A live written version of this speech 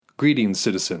Greetings,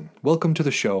 citizen. Welcome to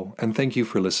the show, and thank you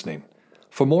for listening.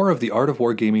 For more of the art of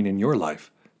wargaming in your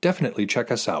life, definitely check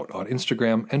us out on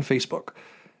Instagram and Facebook.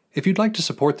 If you'd like to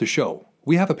support the show,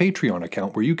 we have a Patreon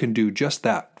account where you can do just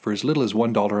that for as little as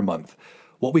 $1 a month.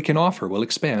 What we can offer will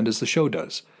expand as the show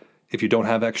does. If you don't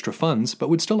have extra funds but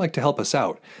would still like to help us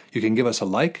out, you can give us a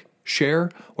like,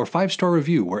 share, or 5-star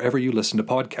review wherever you listen to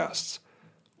podcasts.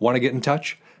 Want to get in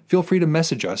touch? Feel free to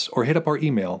message us or hit up our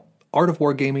email,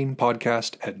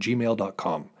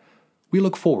 artofwargamingpodcast@gmail.com. We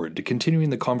look forward to continuing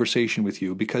the conversation with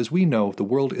you because we know the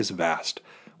world is vast,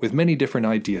 with many different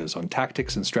ideas on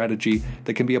tactics and strategy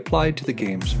that can be applied to the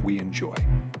games we enjoy.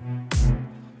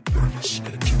 You're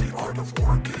listening to the Art of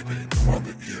Wargaming on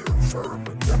the Ear Firm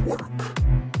Network.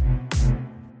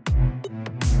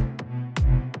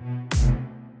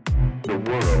 The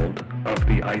world of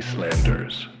the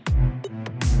Icelanders.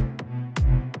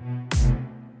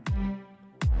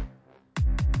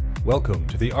 Welcome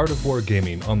to the Art of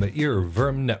Wargaming on the Ear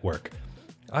Verm Network.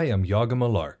 I am Yaga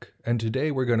Malark, and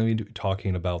today we're going to be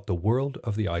talking about the world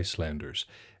of the Icelanders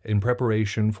in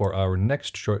preparation for our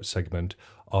next short segment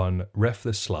on Ref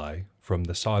the Sly from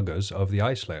the sagas of the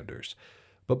Icelanders.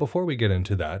 But before we get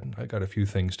into that, I got a few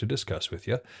things to discuss with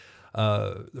you.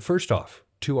 First off,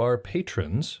 to our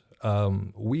patrons,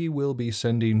 we will be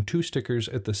sending 2 stickers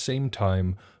at the same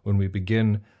time when we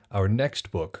begin our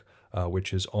next book,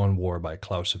 which is On War by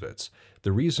Clausewitz.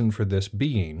 The reason for this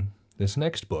being, this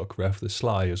next book, Ref the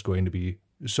Sly, is going to be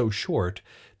so short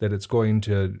that it's going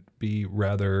to be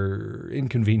rather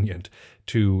inconvenient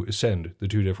to send the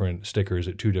 2 different stickers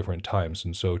at 2 different times.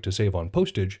 And so to save on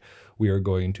postage, we are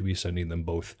going to be sending them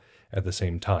both at the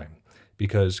same time.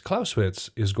 Because Clausewitz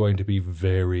is going to be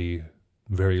very,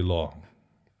 very long.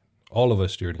 All of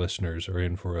us, dear listeners, are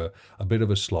in for a bit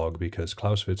of a slog because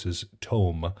Clausewitz's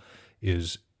tome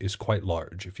is quite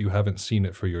large. If you haven't seen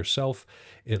it for yourself,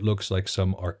 it looks like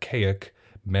some archaic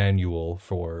manual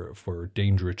for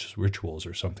dangerous rituals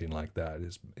or something like that.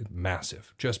 It's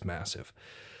massive, just massive.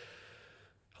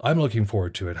 I'm looking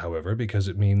forward to it, however, because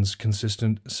it means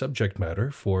consistent subject matter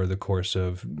for the course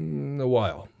of a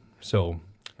while. So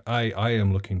I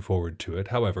am looking forward to it.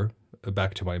 However,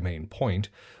 back to my main point,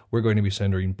 we're going to be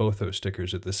sending both those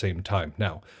stickers at the same time.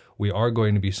 Now, we are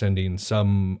going to be sending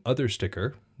some other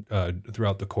sticker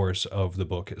throughout the course of the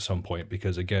book at some point,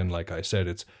 because again, like I said,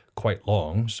 it's quite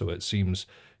long, so it seems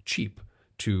cheap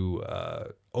to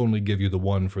only give you the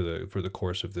one for the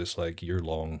course of this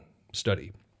year-long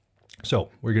study.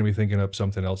 So we're going to be thinking up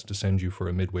something else to send you for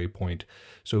a midway point,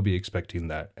 so be expecting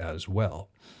that as well.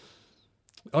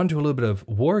 On to a little bit of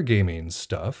wargaming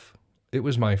stuff. It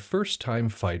was my first time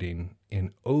fighting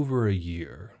in over a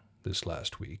year this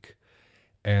last week,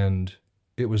 and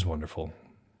it was wonderful.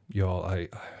 Y'all,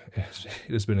 it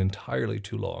has been entirely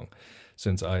too long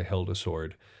since I held a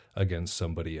sword against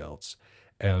somebody else.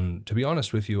 And to be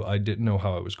honest with you, I didn't know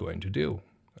how I was going to do.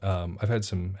 I've had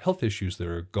some health issues that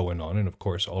are going on, and of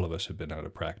course all of us have been out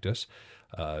of practice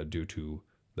due to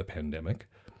the pandemic.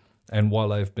 And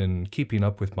while I've been keeping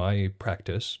up with my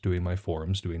practice, doing my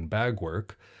forms, doing bag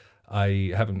work,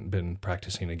 I haven't been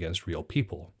practicing against real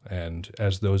people. And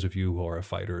as those of you who are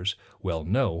fighters well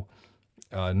know,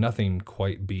 nothing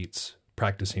quite beats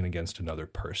practicing against another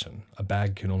person. A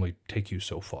bag can only take you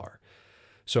so far.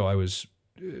 So I was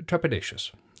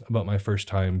trepidatious about my first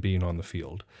time being on the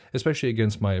field, especially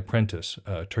against my apprentice,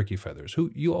 Turkey Feathers, who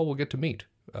you all will get to meet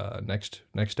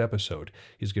next episode.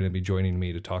 He's going to be joining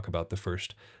me to talk about the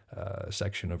first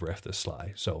section of Ref the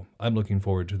Sly. So I'm looking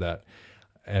forward to that,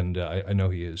 and I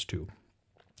know he is too.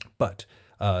 But,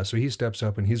 so he steps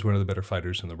up, and he's one of the better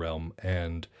fighters in the realm,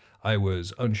 and I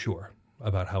was unsure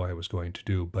about how I was going to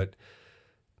do. But,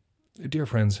 dear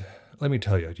friends, let me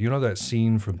tell you, do you know that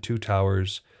scene from Two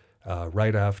Towers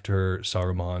right after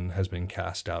Saruman has been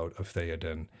cast out of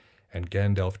Theoden, and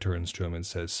Gandalf turns to him and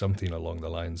says something along the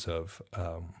lines of,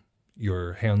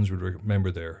 your hands would remember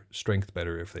their strength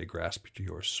better if they grasped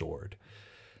your sword.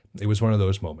 It was one of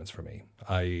those moments for me.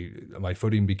 My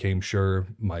footing became sure,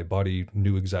 my body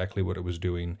knew exactly what it was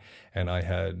doing, and I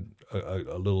had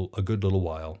a good little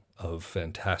while of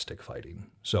fantastic fighting.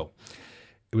 So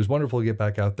it was wonderful to get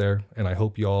back out there, and I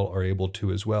hope y'all are able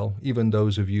to as well. Even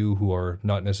those of you who are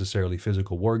not necessarily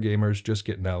physical war gamers, just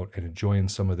getting out and enjoying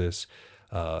some of this,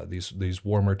 these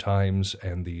warmer times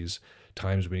and these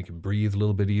times when you can breathe a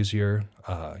little bit easier.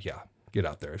 Get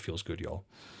out there. It feels good, y'all.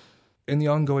 In the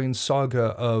ongoing saga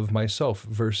of myself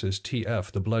versus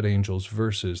TF, the Blood Angels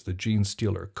versus the Gene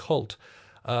Stealer cult,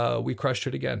 we crushed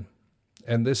it again.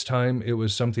 And this time it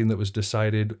was something that was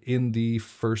decided in the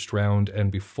first round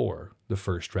and before the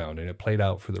first round, and it played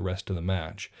out for the rest of the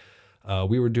match.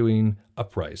 We were doing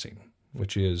Uprising.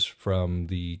 which is from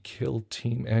the Kill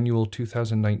Team Annual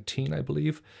 2019, I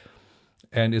believe.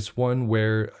 And it's one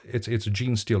where it's a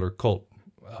Gene Stealer cult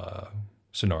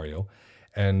scenario,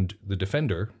 and the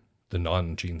defender, the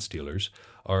non-Gene Stealers,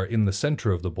 are in the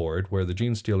center of the board where the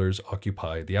Gene Stealers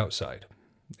occupy the outside.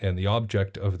 And the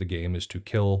object of the game is to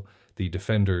kill the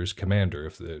defender's commander.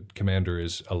 If the commander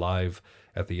is alive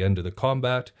at the end of the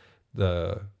combat,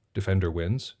 the defender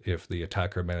wins. If the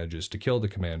attacker manages to kill the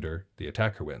commander, the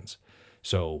attacker wins.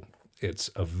 So it's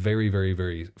a very, very,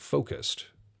 very focused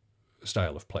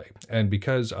style of play. And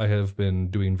because I have been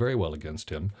doing very well against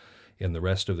him in the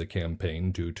rest of the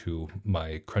campaign due to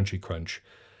my crunchy crunch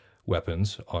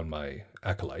weapons on my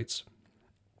acolytes,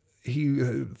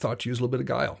 he thought to use a little bit of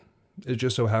guile. It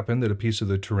just so happened that a piece of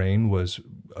the terrain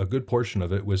a good portion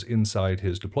of it was inside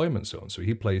his deployment zone. So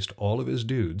he placed all of his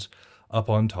dudes up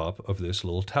on top of this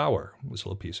little tower, this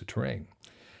little piece of terrain.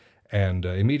 And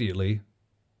immediately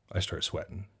I start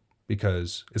sweating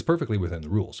because it's perfectly within the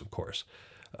rules, of course.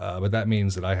 But that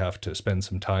means that I have to spend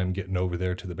some time getting over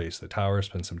there to the base of the tower,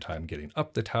 spend some time getting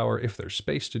up the tower if there's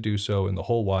space to do so, and the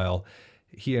whole while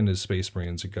he and his Space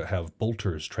Marines have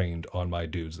bolters trained on my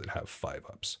dudes that have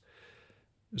 5-ups.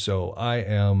 So I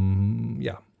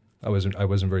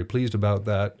wasn't very pleased about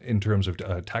that in terms of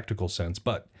tactical sense,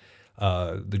 but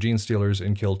the Gene Stealers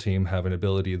in Kill Team have an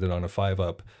ability that on a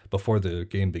 5-up, before the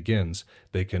game begins,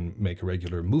 they can make a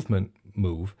regular movement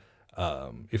move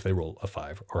if they roll a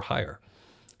 5 or higher.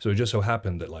 So it just so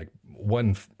happened that like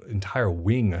one entire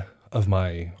wing of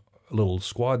my little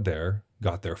squad there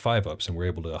got their 5-ups and were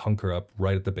able to hunker up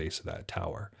right at the base of that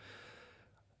tower.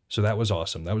 So that was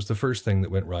awesome. That was the first thing that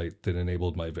went right that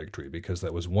enabled my victory, because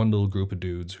that was one little group of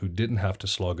dudes who didn't have to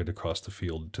slog it across the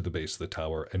field to the base of the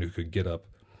tower and who could get up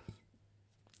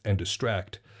and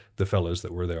distract the fellas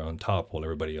that were there on top while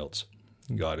everybody else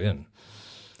got in.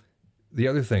 The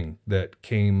other thing that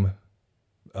came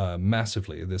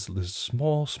massively, this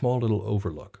small little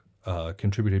overlook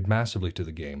contributed massively to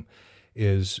the game,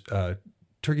 is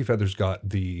Turkey Feathers got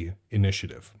the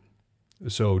initiative.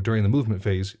 So during the movement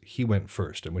phase, he went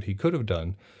first, and what he could have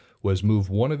done was move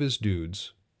one of his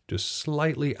dudes just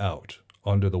slightly out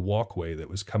onto the walkway that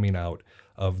was coming out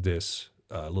of this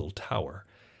little tower.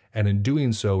 And in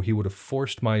doing so, he would have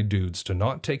forced my dudes to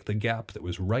not take the gap that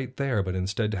was right there, but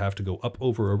instead to have to go up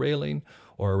over a railing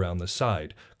or around the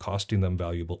side, costing them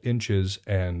valuable inches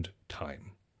and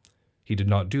time. He did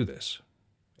not do this.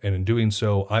 And in doing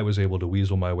so, I was able to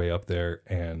weasel my way up there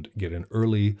and get an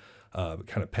early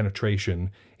kind of penetration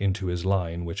into his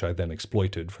line, which I then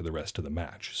exploited for the rest of the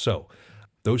match. So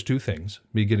those two things,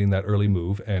 me getting that early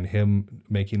move and him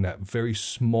making that very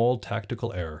small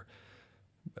tactical error,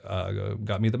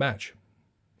 got me the match.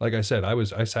 Like I said,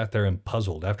 I sat there and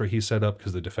puzzled after he set up,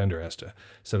 because the defender has to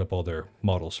set up all their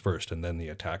models first and then the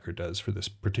attacker does for this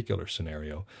particular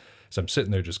scenario. So I'm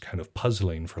sitting there just kind of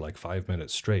puzzling for like 5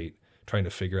 minutes straight, trying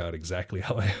to figure out exactly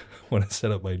how I want to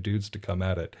set up my dudes to come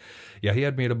at it. Yeah, he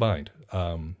had me at a bind.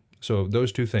 So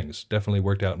those two things definitely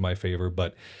worked out in my favor,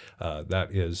 but that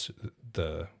is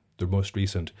the most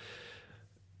recent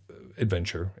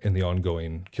adventure in the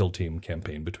ongoing Kill Team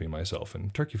campaign between myself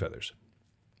and Turkey Feathers.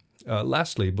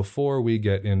 Lastly, before we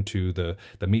get into the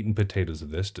meat and potatoes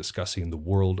of this, discussing the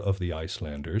world of the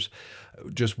Icelanders,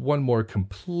 just one more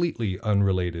completely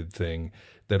unrelated thing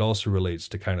that also relates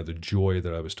to kind of the joy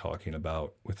that I was talking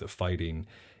about with the fighting,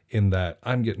 in that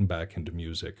I'm getting back into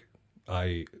music.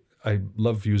 I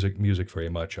love music very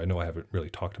much. I know I haven't really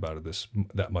talked about it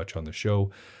that much on the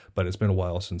show, but it's been a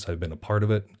while since I've been a part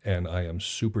of it, and I am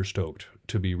super stoked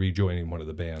to be rejoining one of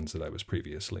the bands that I was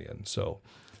previously in. So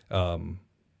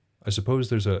I suppose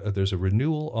there's a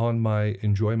renewal on my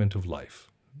enjoyment of life,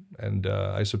 and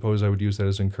I suppose I would use that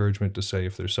as encouragement to say,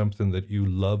 if there's something that you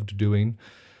loved doing,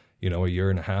 a year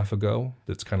and a half ago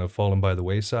that's kind of fallen by the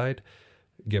wayside,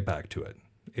 get back to it.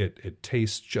 It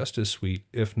tastes just as sweet,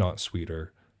 if not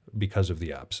sweeter, because of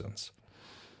the absence.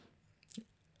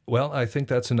 Well, I think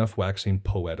that's enough waxing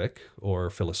poetic or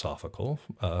philosophical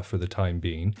for the time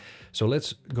being. So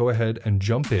let's go ahead and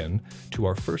jump in to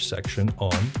our first section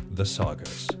on the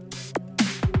sagas.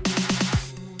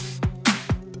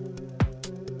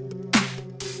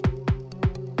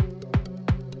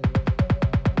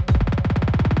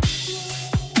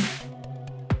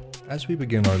 As we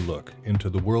begin our look into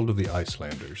the world of the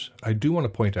Icelanders, I do want to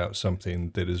point out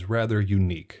something that is rather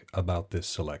unique about this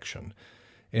selection.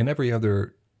 In every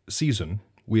other season,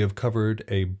 we have covered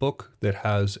a book that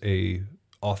has a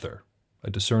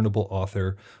discernible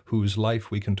author whose life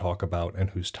we can talk about and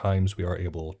whose times we are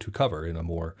able to cover in a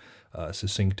more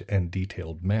succinct and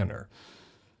detailed manner.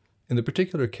 In the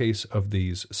particular case of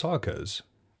these sagas,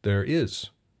 there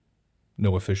is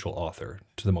no official author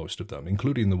to the most of them,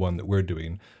 including the one that we're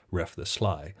doing, Ref the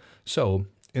Sly. So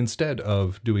instead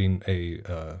of doing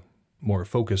a more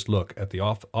focused look at the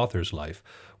author's life,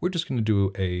 we're just going to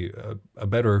do a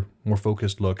better, more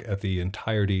focused look at the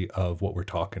entirety of what we're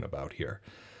talking about here.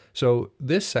 So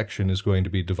this section is going to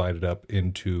be divided up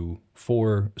into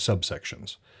 4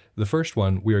 subsections. The first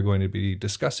one, we are going to be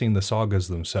discussing the sagas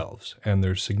themselves and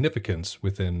their significance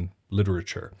within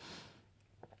literature.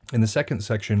 In the second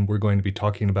section, we're going to be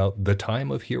talking about the time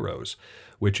of heroes,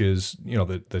 which is,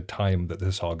 the time that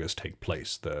the sagas take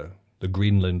place, the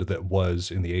Greenland that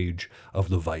was in the age of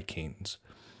the Vikings.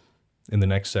 In the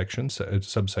next section,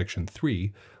 subsection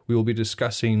 3, we will be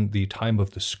discussing the time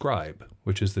of the scribe,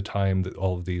 which is the time that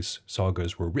all of these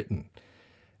sagas were written.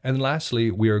 And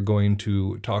lastly, we are going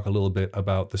to talk a little bit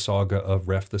about the saga of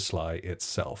Ref the Sly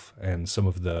itself and some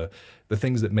of the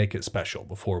things that make it special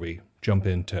before we jump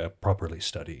into properly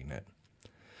studying it.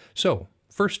 So,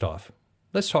 first off,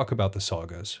 let's talk about the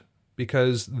sagas,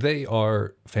 because they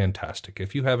are fantastic.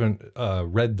 If you haven't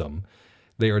read them,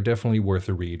 they are definitely worth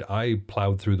a read. I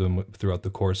plowed through them throughout the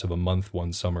course of a month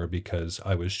one summer because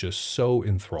I was just so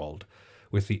enthralled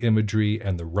with the imagery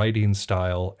and the writing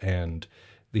style and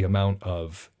the amount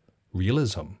of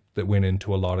realism that went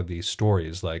into a lot of these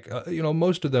stories. Like,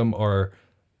 most of them are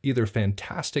either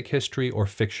fantastic history or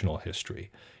fictional history.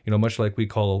 Much like we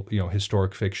call,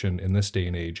 historic fiction in this day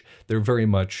and age, they're very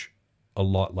much a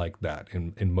lot like that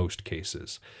in most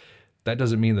cases. That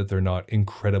doesn't mean that they're not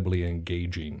incredibly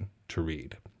engaging to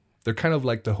read. They're kind of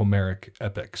like the Homeric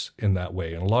epics in that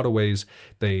way. In a lot of ways,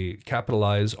 they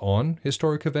capitalize on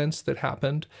historic events that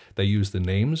happened. They use the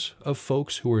names of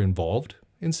folks who were involved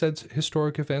in said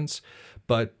historic events,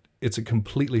 but it's a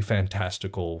completely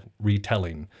fantastical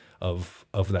retelling of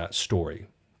that story,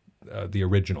 the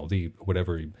original, the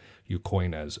whatever you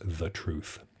coin as the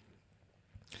truth.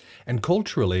 And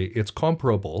culturally, it's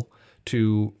comparable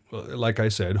to, like I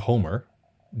said, Homer,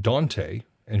 Dante,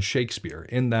 and Shakespeare,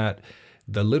 in that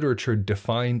the literature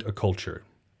defined a culture,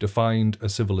 defined a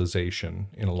civilization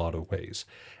in a lot of ways,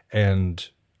 and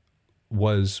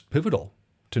was pivotal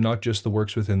to not just the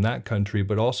works within that country,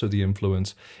 but also the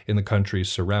influence in the countries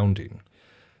surrounding.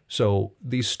 So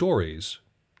these stories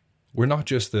were not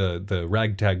just the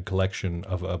ragtag collection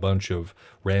of a bunch of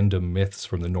random myths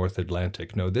from the North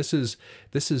Atlantic. No, this is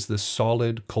the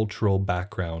solid cultural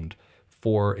background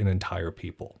for an entire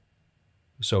people.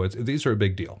 So these are a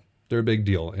big deal. They're a big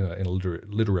deal in a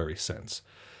literary sense.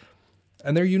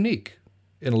 And they're unique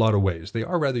in a lot of ways. They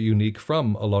are rather unique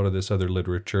from a lot of this other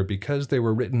literature because they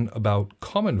were written about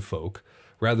common folk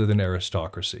rather than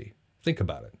aristocracy. Think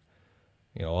about it.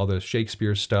 All the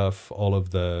Shakespeare stuff, all of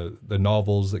the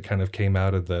novels that kind of came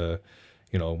out of the,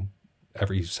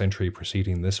 every century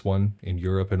preceding this one in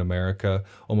Europe and America,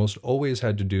 almost always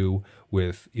had to do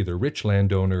with either rich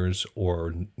landowners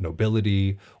or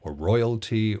nobility or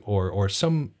royalty or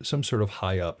some sort of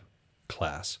high up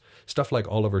class. Stuff like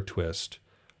Oliver Twist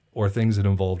or things that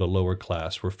involved a lower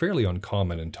class were fairly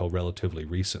uncommon until relatively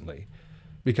recently,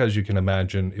 because you can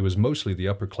imagine it was mostly the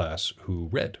upper class who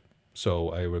read. So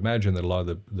I would imagine that a lot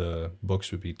of the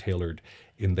books would be tailored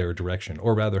in their direction,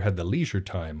 or rather had the leisure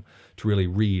time to really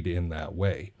read in that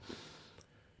way.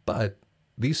 But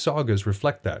these sagas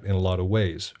reflect that in a lot of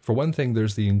ways. For one thing,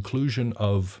 there's the inclusion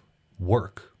of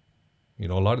work. A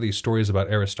lot of these stories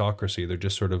about aristocracy, they're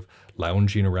just sort of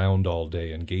lounging around all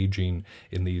day, engaging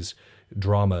in these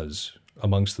dramas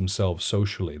amongst themselves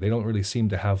socially. They don't really seem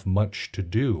to have much to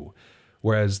do.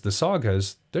 Whereas the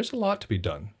sagas, there's a lot to be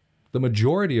done. The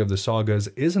majority of the sagas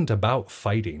isn't about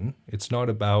fighting. It's not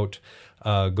about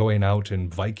going out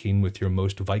and Viking with your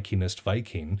most Vikingest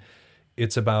Viking.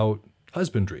 It's about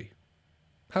husbandry,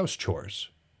 house chores,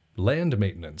 land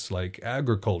maintenance like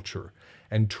agriculture,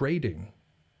 and trading.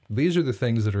 These are the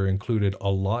things that are included a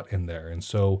lot in there. And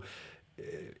so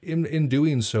in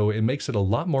doing so, it makes it a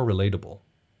lot more relatable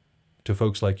to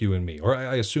folks like you and me, or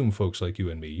I assume folks like you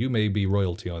and me. You may be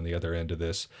royalty on the other end of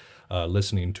this,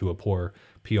 listening to a poor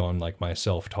peon like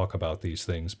myself talk about these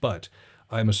things, but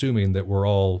I'm assuming that we're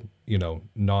all,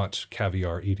 not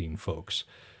caviar-eating folks.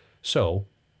 So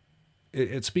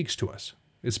it speaks to us.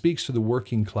 It speaks to the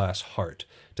working class heart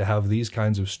to have these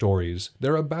kinds of stories.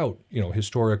 They're about,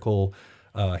 historical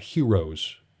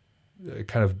heroes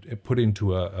kind of put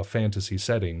into a fantasy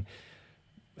setting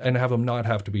and have them not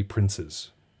have to be princes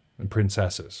and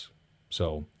princesses.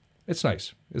 So it's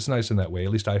nice. It's nice in that way.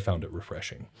 At least I found it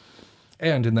refreshing.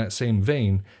 And in that same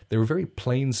vein, they were very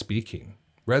plain speaking.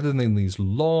 Rather than these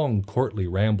long courtly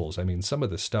rambles, some of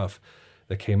the stuff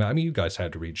that came out, you guys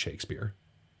had to read Shakespeare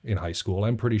in high school.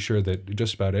 I'm pretty sure that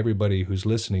just about everybody who's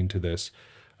listening to this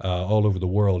all over the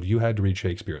world, you had to read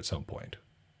Shakespeare at some point.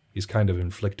 He's kind of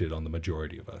inflicted on the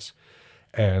majority of us.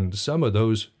 And some of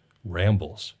those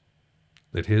rambles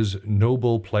that his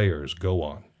noble players go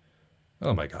on,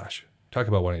 oh my gosh, talk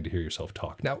about wanting to hear yourself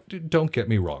talk. Now, don't get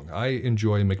me wrong. I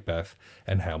enjoy Macbeth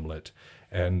and Hamlet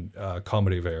and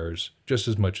Comedy of Errors just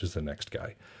as much as the next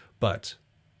guy. But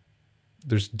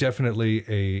there's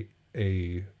definitely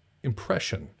a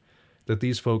impression that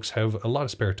these folks have a lot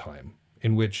of spare time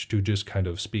in which to just kind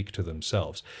of speak to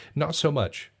themselves. Not so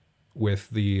much with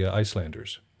the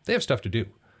Icelanders. They have stuff to do.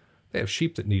 They have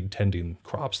sheep that need tending,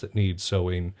 crops that need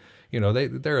sowing. You know,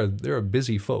 they're a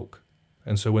busy folk.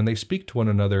 And so when they speak to one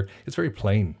another, it's very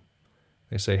plain.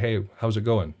 They say, hey, how's it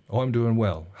going? Oh, I'm doing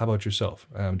well. How about yourself?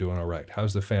 I'm doing all right.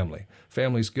 How's the family?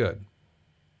 Family's good.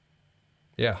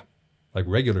 Yeah, like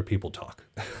regular people talk.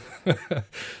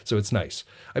 So it's nice.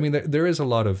 I mean, there's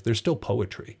still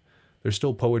poetry. There's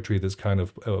still poetry that's kind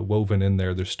of woven in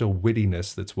there. There's still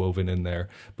wittiness that's woven in there.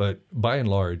 But by and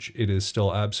large, it is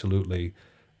still absolutely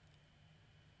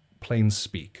plain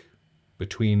speak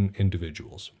between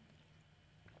individuals.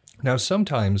 Now,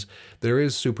 sometimes there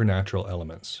is supernatural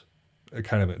elements.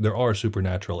 There are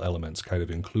supernatural elements kind of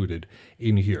included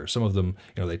in here. Some of them,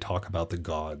 they talk about the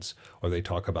gods, or they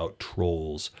talk about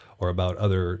trolls, or about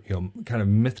other, kind of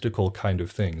mythical kind of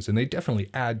things, and they definitely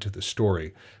add to the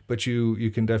story. But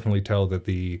you can definitely tell that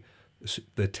the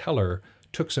teller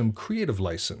took some creative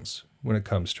license when it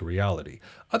comes to reality.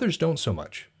 Others don't so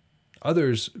much.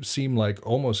 Others seem like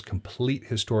almost complete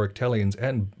historic tellings,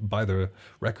 and by the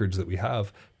records that we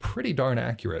have, pretty darn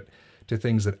accurate to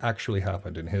things that actually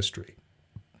happened in history.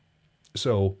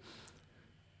 So,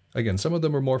 again, some of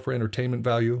them are more for entertainment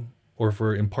value or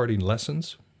for imparting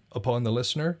lessons upon the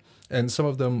listener, and some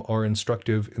of them are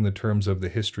instructive in the terms of the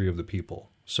history of the people.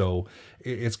 So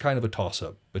it's kind of a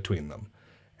toss-up between them.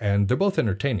 And they're both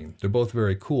entertaining. They're both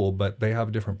very cool, but they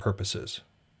have different purposes.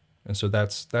 And so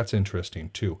that's interesting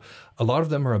too. A lot of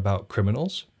them are about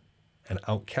criminals and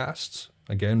outcasts.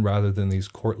 Again, rather than these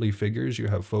courtly figures, you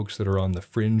have folks that are on the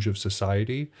fringe of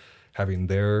society having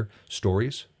their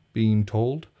stories being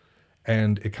told.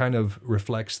 And it kind of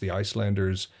reflects the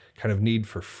Icelanders' kind of need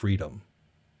for freedom.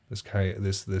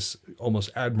 This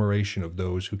almost admiration of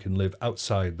those who can live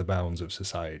outside the bounds of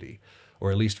society,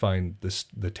 or at least find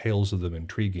the tales of them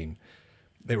intriguing.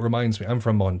 It reminds me, I'm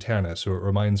from Montana, so it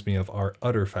reminds me of our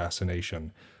utter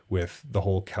fascination with the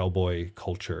whole cowboy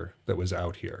culture that was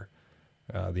out here.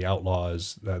 The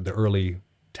outlaws, the early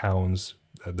towns,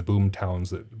 the boom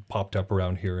towns that popped up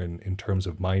around here in terms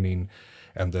of mining,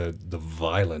 and the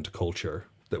violent culture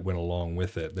that went along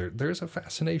with it. There's a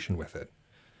fascination with it.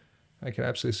 I can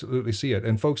absolutely see it.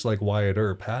 And folks like Wyatt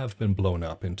Earp have been blown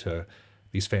up into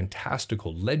these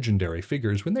fantastical, legendary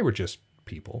figures when they were just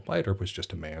people. Wyatt Earp was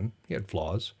just a man. He had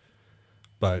flaws.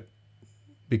 But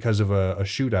because of a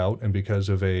shootout and because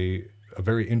of a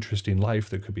very interesting life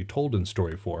that could be told in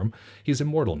story form, he's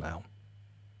immortal now.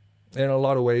 In a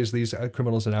lot of ways, these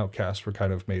criminals and outcasts were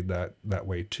kind of made that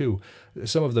way too.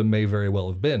 Some of them may very well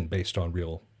have been based on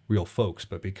real folks,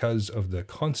 but because of the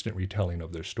constant retelling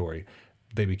of their story,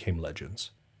 they became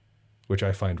legends, which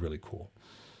I find really cool.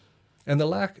 And the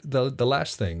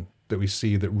last thing that we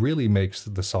see that really makes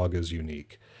the sagas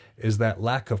unique is that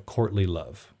lack of courtly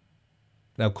love.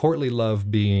 Now, courtly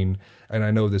love being, and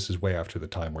I know this is way after the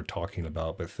time we're talking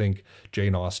about, but think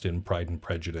Jane Austen, Pride and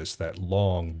Prejudice, that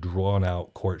long,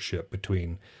 drawn-out courtship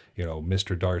between,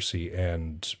 Mr. Darcy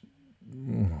and...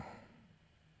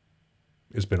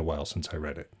 It's been a while since I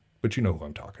read it, but you know who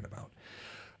I'm talking about.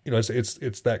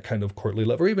 It's that kind of courtly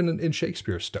love, or even in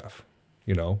Shakespeare stuff,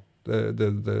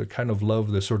 the kind of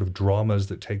love, the sort of dramas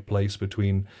that take place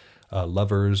between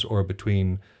lovers or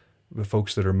between the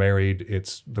folks that are married.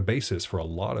 It's the basis for a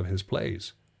lot of his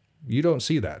plays. You don't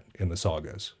see that in the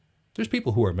sagas. There's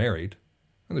people who are married,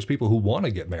 and there's people who want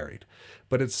to get married,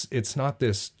 but it's not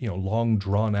this long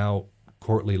drawn out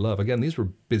courtly love. Again, these were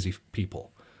busy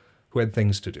people who had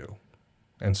things to do.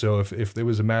 And so if there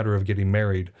was a matter of getting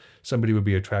married, somebody would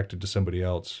be attracted to somebody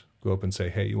else, go up and say,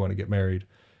 hey, you want to get married?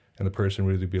 And the person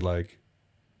would either be like,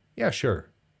 yeah, sure,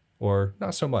 or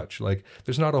not so much. Like,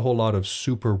 there's not a whole lot of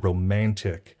super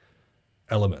romantic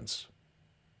elements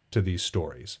to these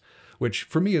stories, which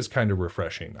for me is kind of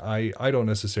refreshing. I don't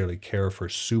necessarily care for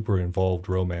super involved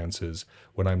romances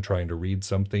when I'm trying to read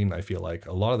something. I feel like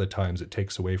a lot of the times it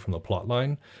takes away from the plot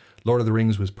line. Lord of the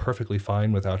Rings was perfectly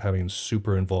fine without having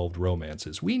super involved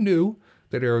romances. We knew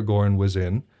that Aragorn was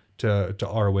in to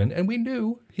Arwen, and we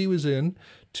knew he was in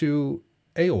to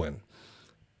Éowyn.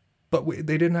 But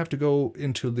they didn't have to go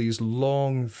into these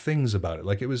long things about it.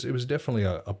 Like it was definitely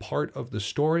a part of the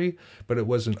story, but it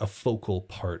wasn't a focal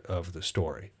part of the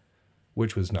story,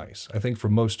 which was nice. I think for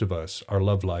most of us, our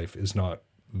love life is not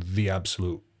the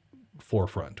absolute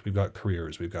forefront. We've got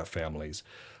careers, we've got families.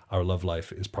 Our love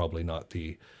life is probably not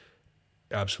the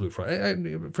absolute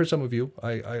front. For some of you,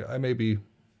 I may be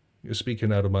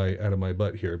speaking out of my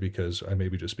butt here because I may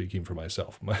be just speaking for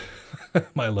myself.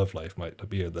 My love life might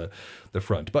be at the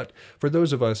front. But for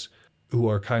those of us who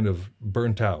are kind of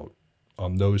burnt out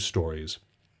on those stories,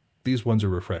 these ones are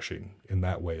refreshing in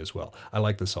that way as well. I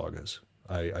like the sagas.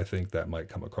 I think that might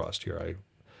come across here.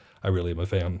 I really am a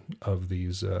fan of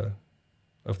these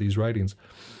writings.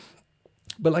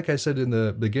 But like I said in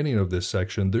the beginning of this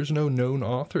section, there's no known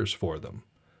authors for them,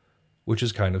 which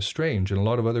is kind of strange. In a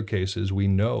lot of other cases, we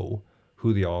know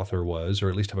who the author was, or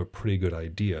at least have a pretty good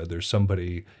idea. There's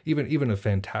somebody, even a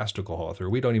fantastical author,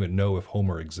 we don't even know if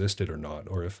Homer existed or not,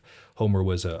 or if Homer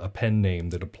was a pen name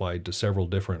that applied to several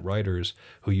different writers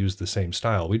who used the same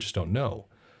style. We just don't know.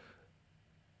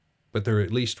 But there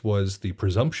at least was the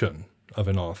presumption of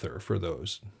an author for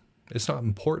those. It's not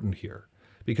important here,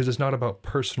 because it's not about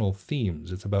personal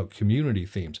themes, it's about community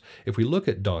themes. If we look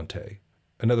at Dante,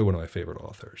 another one of my favorite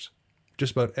authors,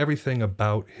 just about everything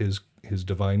about his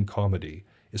Divine Comedy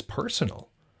is personal.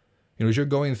 You know, as you're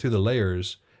going through the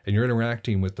layers and you're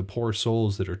interacting with the poor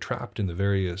souls that are trapped in the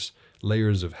various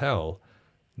layers of hell,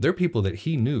 they're people that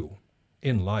he knew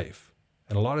in life.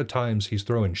 And a lot of times he's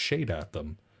throwing shade at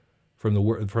them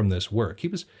from this work. He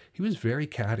was very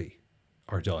catty,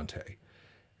 our Dante.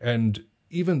 And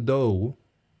even though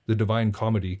the Divine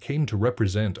Comedy came to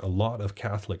represent a lot of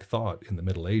Catholic thought in the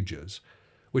Middle Ages,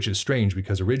 which is strange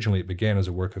because originally it began as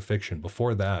a work of fiction.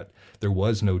 Before that, there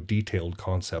was no detailed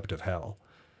concept of hell.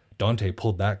 Dante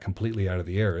pulled that completely out of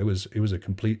the air. It was a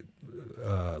complete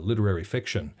literary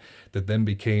fiction that then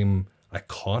became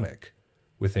iconic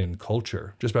within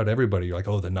culture. Just about everybody, you're like,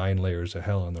 oh, the 9 layers of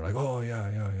hell. And they're like, oh, yeah.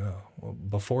 Well,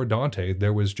 before Dante,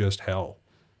 there was just hell.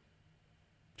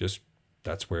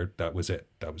 That was it.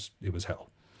 It was hell.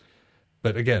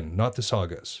 But again, not the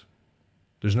sagas.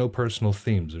 There's no personal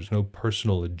themes. There's no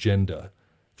personal agenda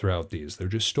throughout these. They're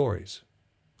just stories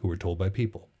who were told by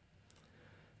people.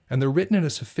 And they're written in a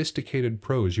sophisticated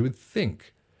prose. You would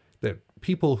think that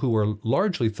people who are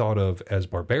largely thought of as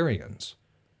barbarians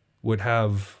would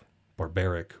have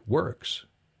barbaric works.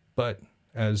 But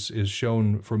as is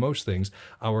shown for most things,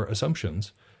 our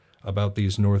assumptions about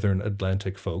these northern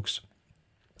Atlantic folks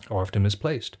are often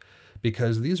misplaced,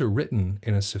 because these are written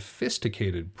in a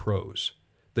sophisticated prose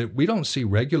that we don't see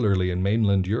regularly in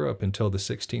mainland Europe until the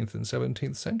 16th and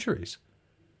 17th centuries.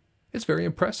 It's very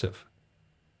impressive.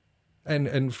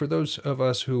 And for those of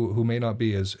us who may not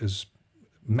be as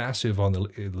massive on the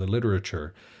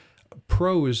literature,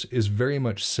 prose is very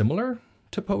much similar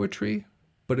to poetry,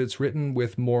 but it's written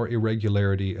with more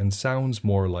irregularity and sounds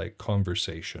more like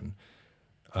conversation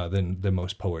than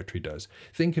most poetry does.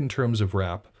 Think in terms of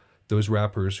rap. Those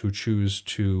rappers who choose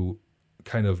to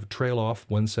kind of trail off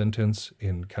one sentence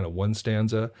in kind of one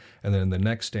stanza, and then in the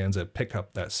next stanza pick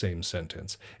up that same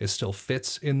sentence. It still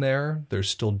fits in there. There's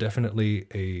still definitely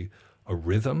a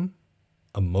rhythm,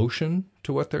 a motion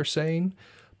to what they're saying,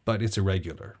 but it's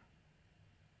irregular.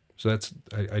 So that's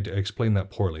I explained that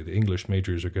poorly. The English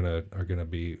majors are gonna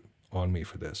be on me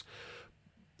for this,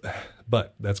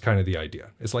 but that's kind of the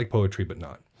idea. It's like poetry, but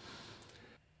not.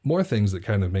 More things that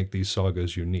kind of make these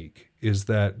sagas unique is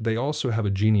that they also have a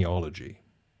genealogy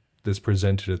that's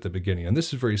presented at the beginning. And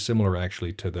this is very similar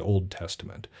actually to the Old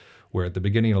Testament, where at the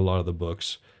beginning of a lot of the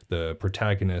books, the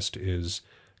protagonist is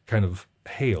kind of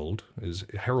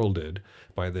heralded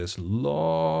by this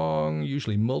long,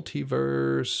 usually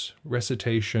multiverse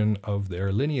recitation of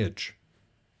their lineage,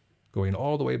 going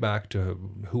all the way back to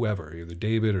whoever, either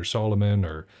David or Solomon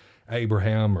or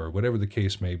Abraham or whatever the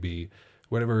case may be,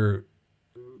 whatever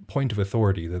point of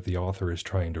authority that the author is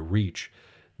trying to reach.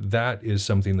 That is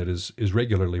something that is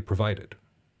regularly provided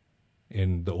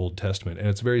in the Old Testament. And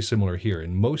it's very similar here.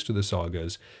 In most of the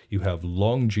sagas, you have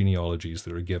long genealogies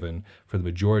that are given for the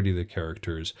majority of the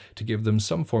characters to give them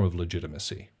some form of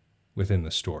legitimacy within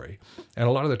the story. And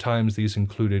a lot of the times these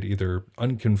included either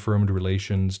unconfirmed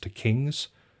relations to kings,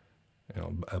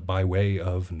 by way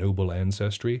of noble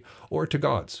ancestry, or to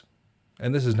gods.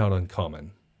 And this is not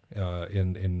uncommon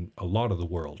in a lot of the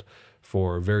world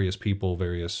for various people,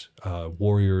 various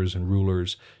warriors and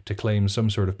rulers to claim some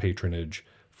sort of patronage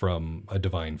from a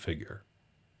divine figure.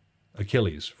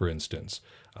 Achilles, for instance,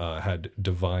 had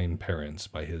divine parents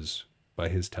by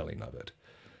his telling of it.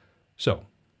 So,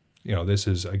 this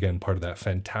is, again, part of that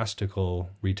fantastical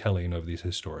retelling of these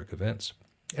historic events.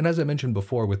 And as I mentioned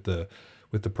before, with the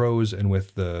prose and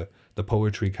with the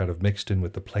poetry kind of mixed in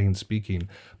with the plain speaking,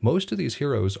 most of these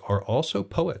heroes are also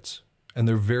poets, and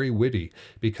they're very witty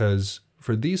because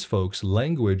for these folks,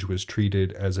 language was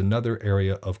treated as another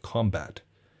area of combat.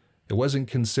 It wasn't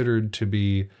considered to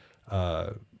be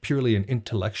purely an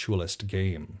intellectualist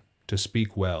game to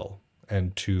speak well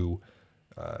and to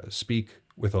speak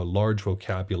with a large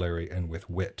vocabulary and with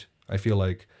wit. I feel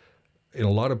like in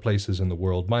a lot of places in the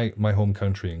world, my home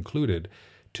country included,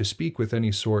 to speak with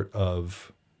any sort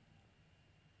of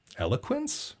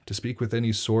eloquence, to speak with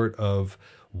any sort of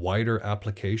wider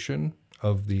application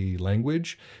of the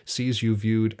language, sees you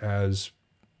viewed as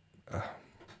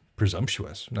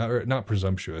presumptuous, not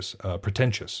presumptuous,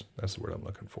 pretentious. That's the word I'm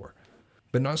looking for.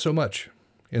 But not so much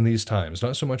in these times,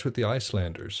 not so much with the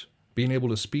Icelanders. Being able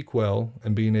to speak well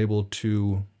and being able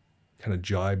to kind of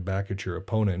jibe back at your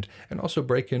opponent and also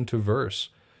break into verse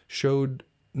showed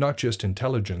not just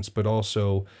intelligence, but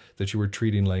also that you were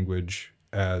treating language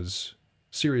as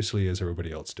seriously as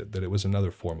everybody else did, that it was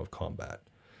another form of combat.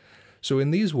 So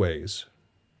in these ways,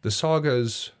 the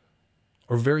sagas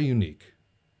are very unique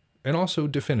and also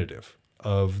definitive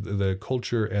of the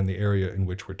culture and the area in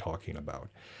which we're talking about.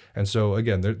 And so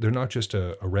again, they're not just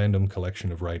a random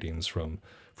collection of writings from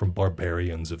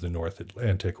barbarians of the North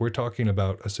Atlantic. We're talking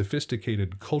about a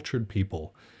sophisticated, cultured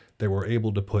people that were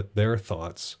able to put their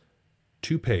thoughts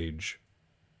to page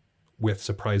with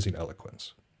surprising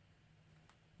eloquence.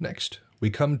 Next,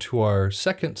 we come to our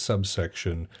second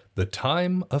subsection, the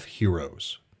time of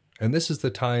heroes. And this is the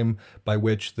time by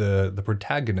which the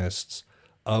protagonists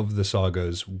of the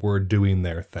sagas were doing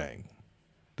their thing,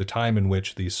 the time in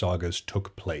which these sagas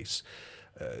took place.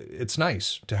 It's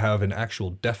nice to have an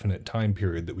actual definite time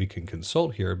period that we can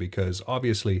consult here because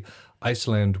obviously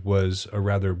Iceland was a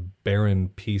rather barren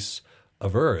piece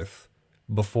of earth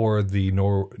before the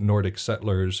Nordic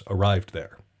settlers arrived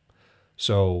there.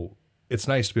 So it's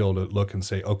nice to be able to look and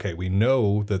say, okay, we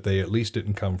know that they at least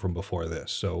didn't come from before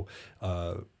this. So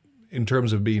in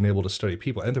terms of being able to study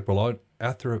people,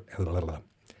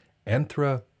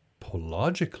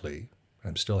 anthropologically,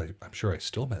 I'm sure I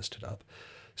still messed it up,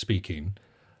 speaking,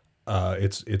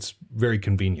 it's very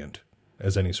convenient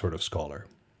as any sort of scholar.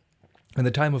 And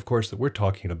the time, of course, that we're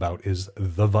talking about is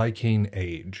the Viking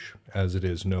Age, as it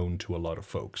is known to a lot of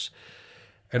folks.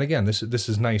 And again, this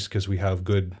is nice because we have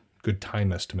good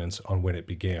time estimates on when it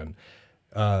began.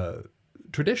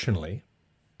 Traditionally,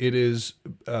 it is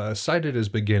cited as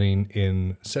beginning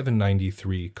in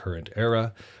 793 current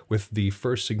era, with the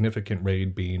first significant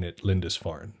raid being at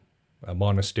Lindisfarne, a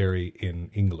monastery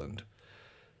in England.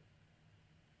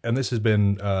 And this has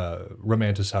been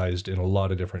romanticized in a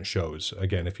lot of different shows.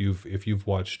 Again, if you've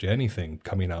watched anything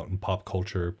coming out in pop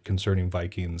culture concerning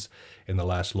Vikings in the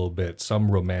last little bit, some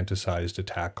romanticized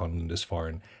attack on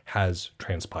Lindisfarne has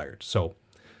transpired. So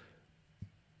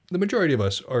the majority of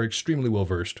us are extremely well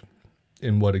versed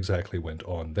in what exactly went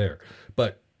on there.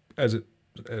 But as it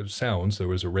sounds, there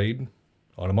was a raid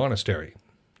on a monastery.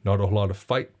 Not a whole lot of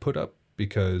fight put up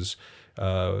because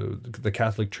the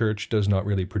Catholic Church does not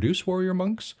really produce warrior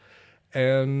monks.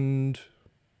 And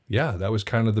yeah, that was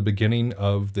kind of the beginning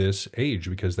of this age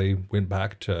because they went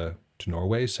back to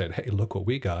Norway, said, hey, look what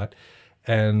we got.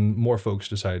 And more folks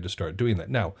decided to start doing that.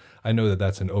 Now, I know that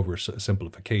that's an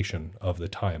oversimplification of the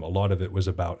time. A lot of it was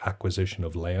about acquisition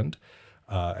of land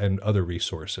and other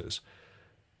resources.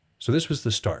 So this was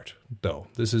the start, though.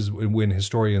 This is when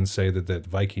historians say that the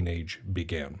Viking Age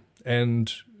began.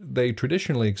 And they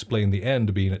traditionally explain the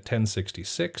end being at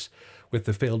 1066 with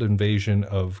the failed invasion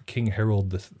of King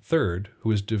Harold III, who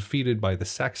was defeated by the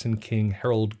Saxon king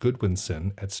Harold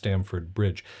Godwinson at Stamford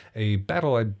Bridge, a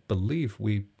battle I believe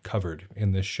we covered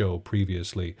in this show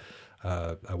previously.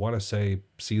 I want to say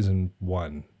season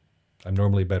 1. I'm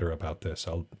normally better about this.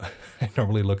 I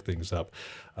normally look things up.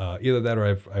 Either that or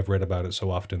I've read about it so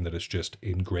often that it's just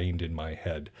ingrained in my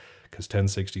head. Because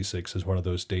 1066 is one of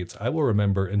those dates I will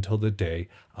remember until the day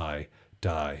I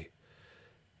die.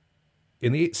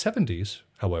 In the 870s,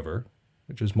 however,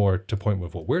 which is more to point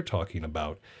with what we're talking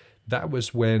about, that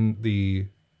was when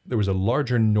there was a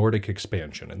larger Nordic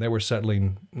expansion, and they were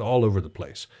settling all over the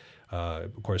place.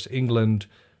 Of course, England,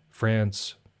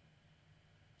 France,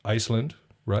 Iceland,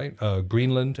 right?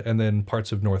 Greenland, and then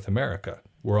parts of North America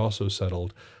were also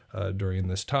settled during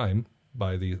this time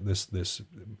by this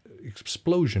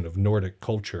explosion of Nordic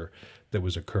culture that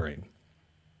was occurring.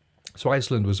 So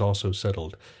Iceland was also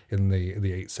settled in the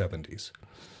 870s.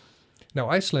 Now,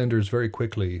 Icelanders very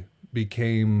quickly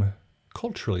became,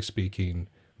 culturally speaking,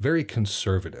 very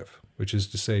conservative, which is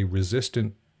to say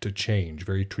resistant to change,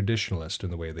 very traditionalist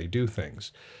in the way they do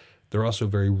things. They're also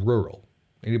very rural.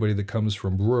 Anybody that comes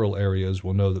from rural areas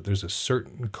will know that there's a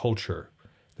certain culture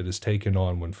that is taken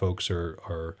on when folks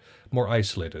are more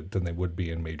isolated than they would be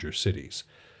in major cities.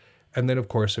 And then, of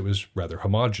course, it was rather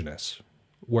homogenous.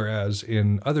 Whereas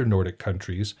in other Nordic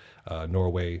countries,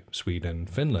 Norway, Sweden,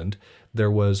 Finland,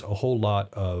 there was a whole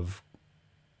lot of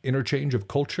interchange of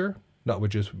culture, not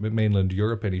with just mainland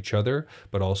Europe and each other,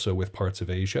 but also with parts of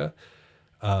Asia.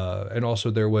 And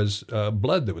also there was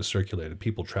blood that was circulated.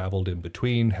 People traveled in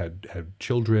between, had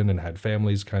children and had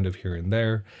families kind of here and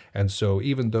there. And so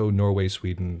even though Norway,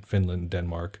 Sweden, Finland,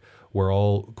 Denmark were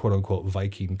all quote-unquote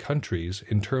Viking countries,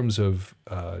 in terms of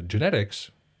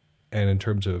genetics and in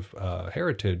terms of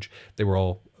heritage, they were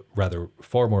all rather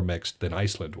far more mixed than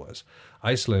Iceland was.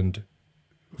 Iceland,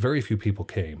 very few people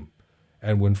came.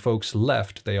 And when folks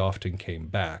left, they often came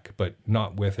back, but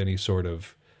not with any sort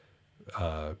of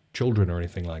children or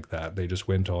anything like that. They just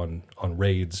went on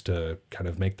raids to kind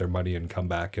of make their money and come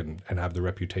back and have the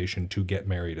reputation to get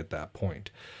married at that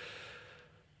point.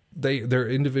 They're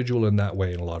individual in that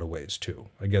way in a lot of ways too.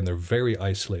 Again, they're very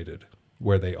isolated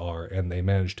where they are, and they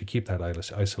managed to keep that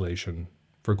isolation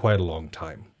for quite a long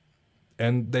time.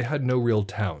 And they had no real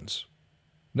towns.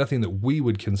 Nothing that we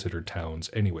would consider towns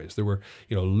anyways. There were,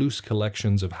 loose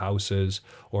collections of houses,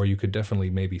 or you could definitely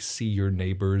maybe see your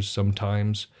neighbors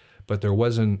sometimes, but there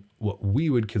wasn't what we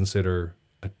would consider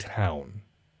a town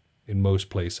in most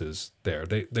places there.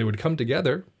 They would come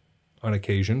together on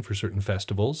occasion for certain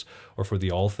festivals, or for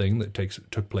the All Thing that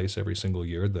took place every single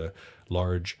year, the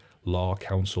large law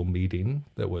council meeting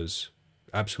that was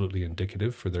absolutely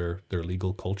indicative for their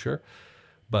legal culture.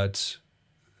 But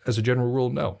as a general rule,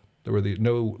 no. There were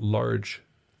no large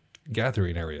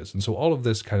gathering areas. And so all of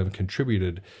this kind of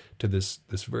contributed to this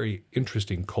very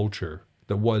interesting culture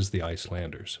that was the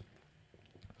Icelanders.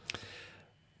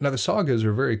 Now, the sagas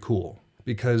are very cool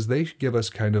because they give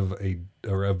us kind of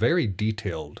a very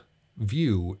detailed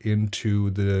view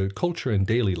into the culture and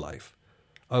daily life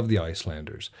of the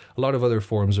Icelanders. A lot of other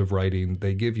forms of writing,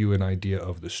 they give you an idea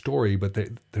of the story, but they're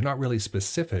not really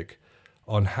specific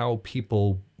on how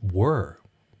people were,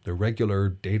 their regular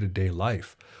day-to-day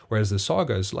life. Whereas the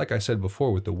sagas, like I said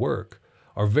before with the work,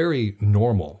 are very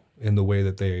normal in the way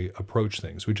that they approach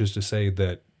things, which is to say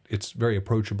that it's very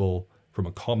approachable from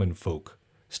a common folk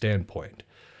standpoint.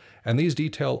 And these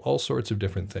detail all sorts of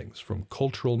different things, from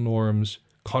cultural norms,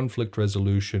 conflict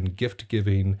resolution,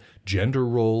 gift-giving, gender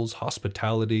roles,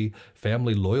 hospitality,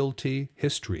 family loyalty,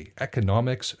 history,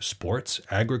 economics, sports,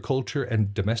 agriculture,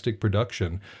 and domestic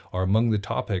production are among the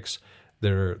topics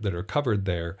that are covered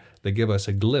there that give us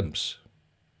a glimpse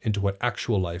into what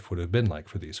actual life would have been like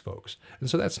for these folks. And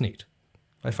so that's neat.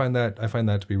 I find that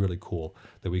to be really cool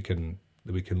that we can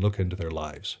look into their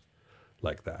lives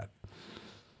like that.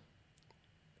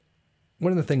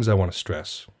 One of the things I want to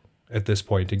stress at this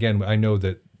point, again, I know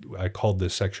that I called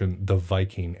this section the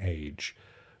Viking Age,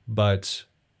 but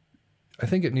I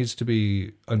think it needs to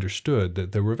be understood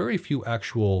that there were very few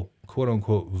actual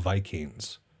quote-unquote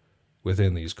Vikings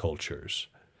within these cultures.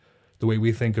 The way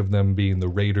we think of them being the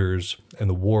raiders and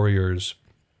the warriors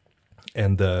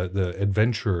and the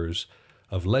adventurers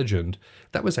of legend,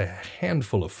 that was a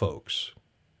handful of folks,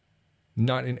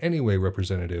 not in any way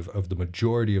representative of the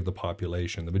majority of the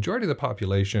population. The majority of the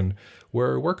population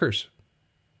were workers.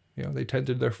 They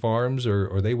tended their farms,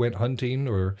 or they went hunting,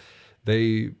 or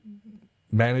they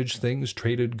managed things,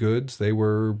 traded goods. They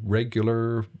were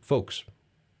regular folks.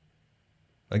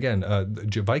 Again,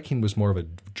 Viking was more of a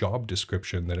job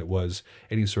description than it was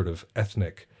any sort of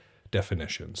ethnic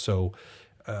definition. So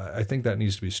I think that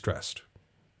needs to be stressed.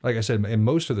 Like I said, in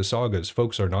most of the sagas,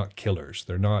 folks are not killers.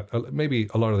 They're not, maybe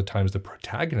a lot of the times the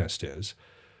protagonist is,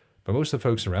 but most of the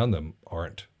folks around them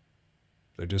aren't.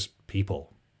 They're just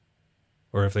people.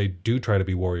 Or if they do try to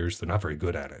be warriors, they're not very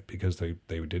good at it because they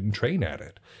didn't train at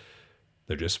it.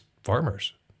 They're just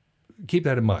farmers. Keep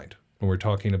that in mind when we're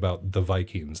talking about the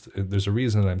Vikings. There's a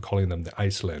reason I'm calling them the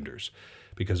Icelanders,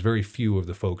 because very few of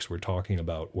the folks we're talking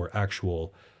about were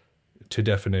actual, to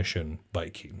definition,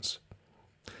 Vikings.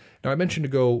 Now, I mentioned to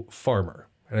go farmer,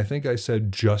 and I think I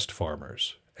said just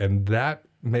farmers, and that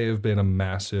may have been a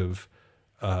massive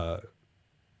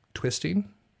twisting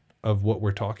of what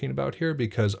we're talking about here,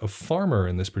 because a farmer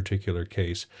in this particular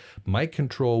case might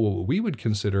control what we would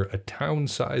consider a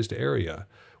town-sized area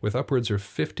with upwards of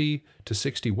 50 to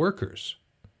 60 workers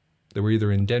that were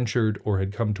either indentured or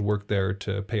had come to work there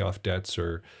to pay off debts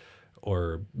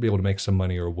or be able to make some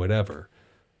money or whatever.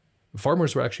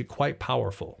 Farmers were actually quite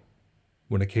powerful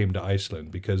when it came to Iceland,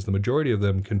 because the majority of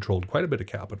them controlled quite a bit of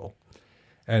capital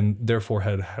and therefore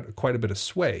had quite a bit of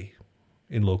sway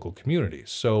in local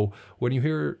communities. So when you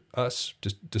hear us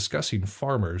discussing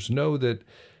farmers, know that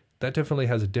that definitely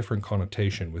has a different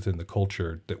connotation within the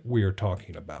culture that we're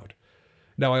talking about.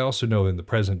 Now, I also know in the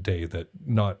present day that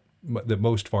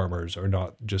most farmers are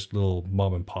not just little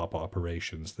mom and pop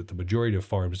operations, that the majority of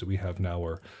farms that we have now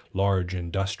are large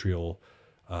industrial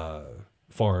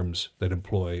farms that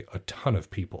employ a ton of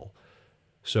people.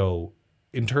 So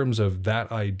in terms of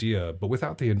that idea, but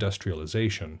without the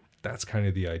industrialization, that's kind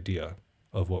of the idea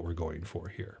of what we're going for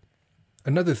here.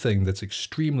 Another thing that's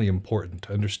extremely important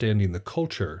to understanding the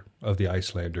culture of the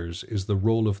Icelanders is the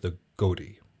role of the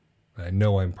Godi. I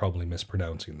know I'm probably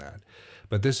mispronouncing that,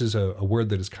 but this is a word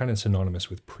that is kind of synonymous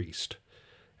with priest.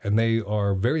 And they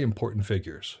are very important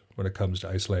figures when it comes to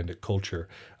Icelandic culture.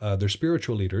 They're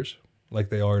spiritual leaders, like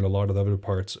they are in a lot of other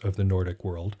parts of the Nordic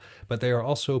world, but they are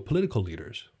also political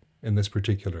leaders in this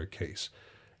particular case.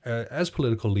 As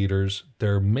political leaders,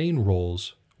 their main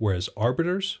roles were as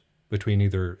arbiters between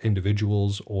either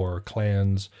individuals or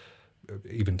clans,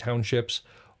 even townships,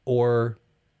 or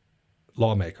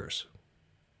lawmakers.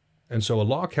 And so a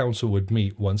law council would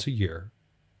meet once a year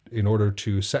in order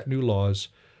to set new laws,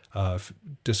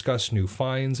 discuss new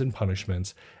fines and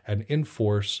punishments, and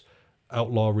enforce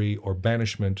outlawry or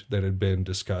banishment that had been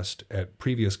discussed at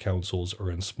previous councils or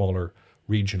in smaller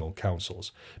regional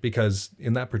councils. Because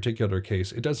in that particular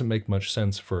case, it doesn't make much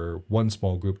sense for one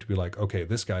small group to be like, okay,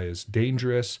 this guy is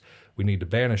dangerous, we need to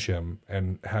banish him,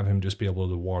 and have him just be able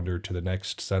to wander to the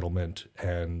next settlement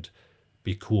and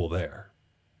be cool there.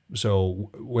 So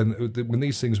when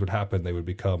these things would happen, they would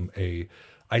become a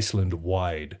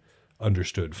Iceland-wide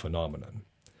understood phenomenon.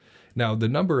 Now, the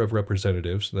number of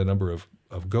representatives, the number of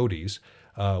Godis,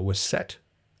 was set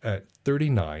at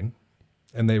 39,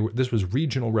 and this was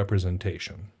regional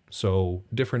representation. So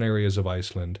different areas of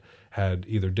Iceland had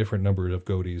either different numbers of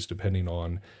Godis depending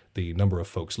on the number of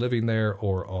folks living there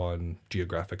or on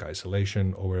geographic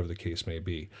isolation or whatever the case may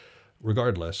be.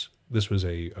 Regardless, this was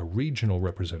a regional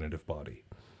representative body.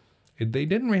 They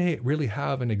didn't really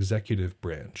have an executive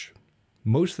branch.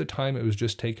 Most of the time it was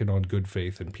just taken on good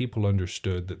faith, and people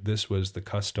understood that this was the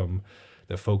custom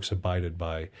that folks abided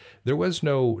by. There was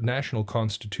no national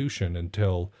constitution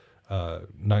until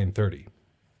 930.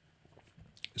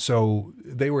 So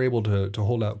they were able to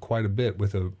hold out quite a bit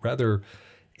with a rather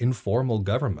informal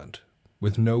government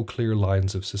with no clear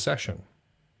lines of succession,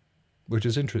 which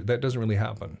is interesting. That doesn't really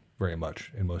happen very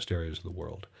much in most areas of the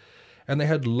world. And they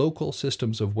had local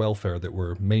systems of welfare that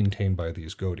were maintained by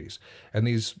these Godis. And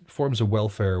these forms of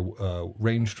welfare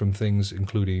ranged from things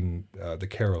including the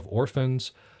care of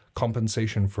orphans,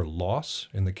 compensation for loss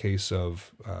in the case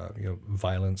of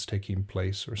violence taking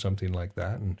place or something like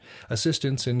that, and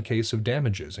assistance in case of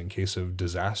damages, in case of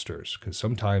disasters, because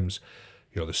sometimes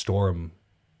the storm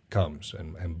comes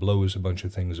and blows a bunch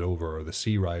of things over, or the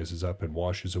sea rises up and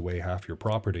washes away half your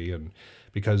property, and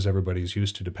because everybody's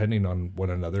used to depending on one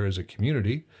another as a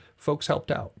community, folks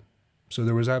helped out. So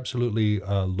there was absolutely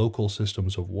local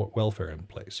systems of welfare in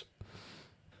place.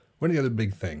 One of the other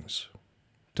big things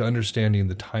to understanding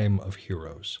the time of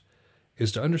heroes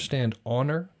is to understand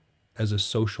honor as a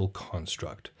social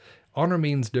construct. Honor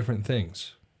means different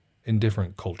things in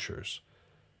different cultures.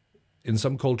 In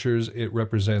some cultures, it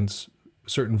represents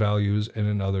certain values, and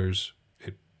in others,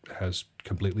 it has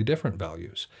completely different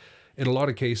values. In a lot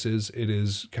of cases, it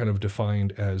is kind of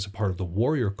defined as a part of the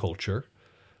warrior culture,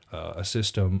 a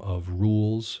system of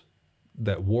rules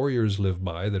that warriors live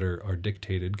by that are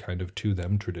dictated kind of to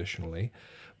them traditionally.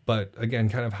 But again,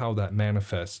 kind of how that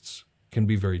manifests can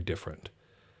be very different.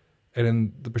 And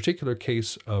in the particular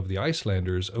case of the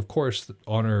Icelanders, of course,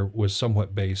 honor was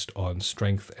somewhat based on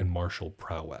strength and martial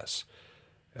prowess.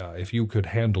 If you could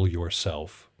handle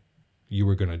yourself, you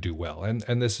were going to do well.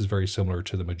 And this is very similar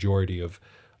to the majority of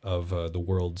the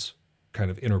world's kind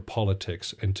of inner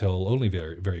politics until only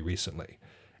very, very recently.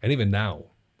 And even now,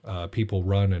 people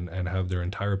run and have their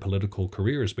entire political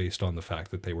careers based on the fact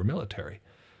that they were military.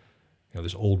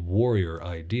 This old warrior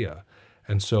idea.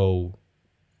 And so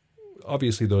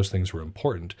obviously those things were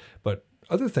important, but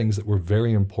other things that were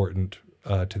very important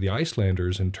to the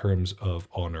Icelanders in terms of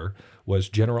honor was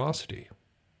generosity.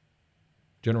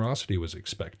 Generosity was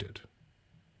expected,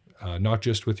 not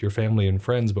just with your family and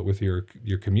friends, but with your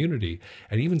community,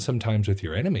 and even sometimes with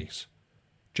your enemies.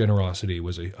 Generosity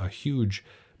was a huge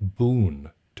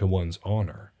boon to one's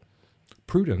honor.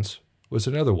 Prudence was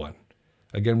another one.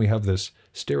 Again, we have this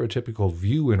stereotypical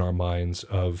view in our minds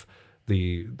of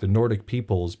the Nordic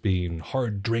peoples being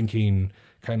hard-drinking,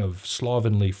 kind of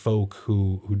slovenly folk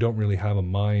who don't really have a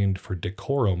mind for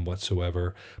decorum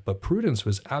whatsoever. But prudence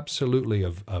was absolutely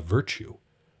a virtue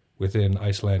within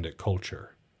Icelandic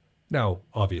culture. Now,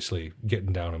 obviously,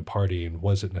 getting down and partying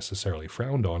wasn't necessarily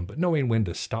frowned on, but knowing when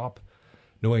to stop,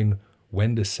 knowing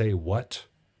when to say what,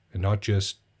 and not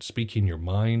just speaking your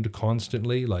mind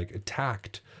constantly. Like,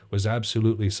 tact was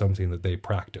absolutely something that they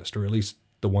practiced, or at least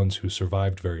the ones who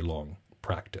survived very long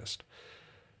practiced.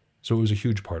 So it was a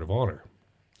huge part of honor.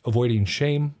 Avoiding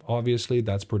shame, obviously,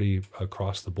 that's pretty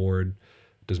across the board.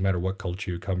 Doesn't matter what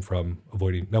culture you come from.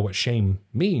 Now, what shame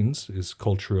means is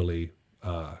culturally,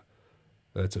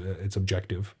 it's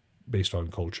objective based on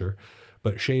culture,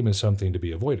 but shame is something to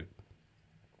be avoided.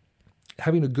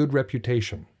 Having a good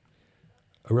reputation,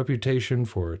 a reputation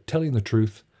for telling the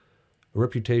truth, a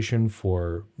reputation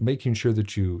for making sure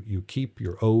that you keep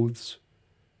your oaths,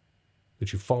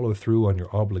 that you follow through on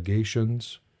your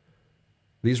obligations.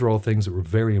 These are all things that were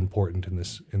very important in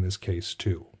this case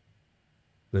too.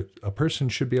 That a person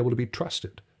should be able to be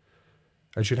trusted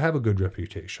and should have a good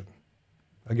reputation.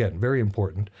 Again, very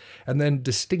important. And then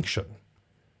distinction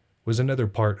was another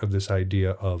part of this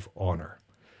idea of honor.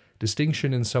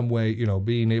 Distinction in some way,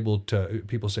 being able to,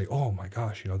 people say, oh my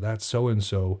gosh, that's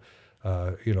so-and-so,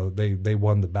 they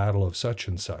won the battle of such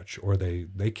and such, or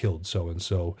they killed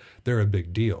so-and-so, they're a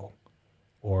big deal.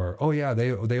 Or, oh yeah,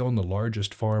 they own the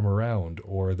largest farm around,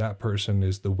 or that person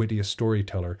is the wittiest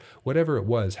storyteller. Whatever it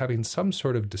was, having some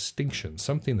sort of distinction,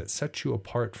 something that sets you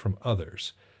apart from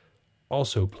others,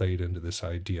 also played into this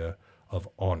idea of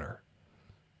honor.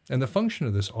 And the function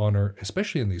of this honor,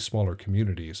 especially in these smaller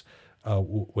communities,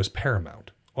 was paramount.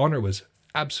 Honor was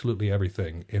absolutely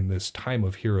everything in this time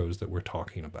of heroes that we're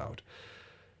talking about.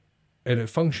 And it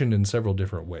functioned in several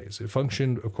different ways. It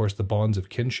functioned, of course, the bonds of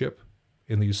kinship.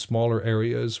 In these smaller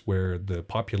areas where the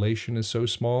population is so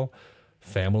small,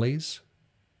 families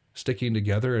sticking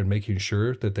together and making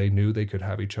sure that they knew they could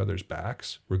have each other's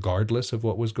backs, regardless of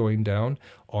what was going down,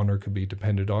 honor could be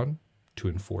depended on to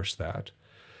enforce that.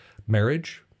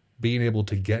 Marriage, being able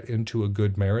to get into a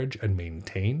good marriage and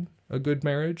maintain a good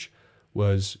marriage,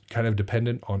 was kind of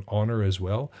dependent on honor as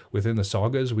well. Within the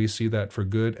sagas, we see that for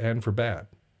good and for bad.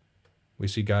 We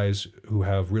see guys who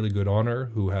have really good honor,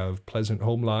 who have pleasant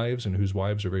home lives, and whose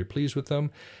wives are very pleased with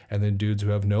them, and then dudes who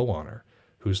have no honor,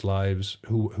 whose wives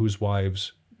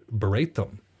berate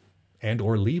them and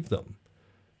or leave them.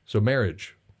 So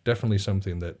marriage, definitely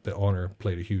something that the honor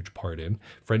played a huge part in.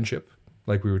 Friendship,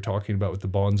 like we were talking about with the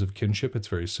bonds of kinship, it's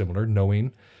very similar.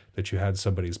 Knowing that you had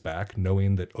somebody's back,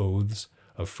 knowing that oaths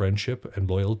of friendship and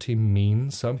loyalty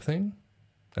mean something,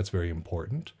 that's very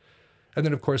important. And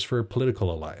then, of course, for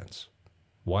political alliance.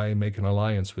 Why make an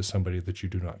alliance with somebody that you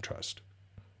do not trust?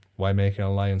 Why make an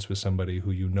alliance with somebody who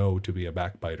you know to be a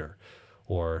backbiter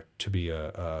or to be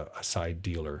a side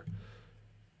dealer?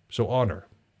 So honor,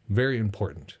 very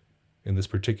important in this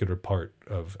particular part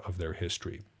of their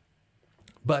history.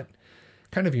 But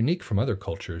kind of unique from other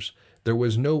cultures, there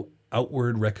was no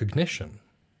outward recognition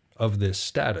of this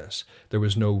status. There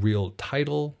was no real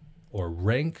title or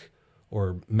rank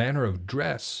or manner of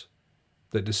dress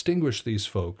that distinguished these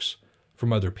folks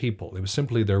from other people. It was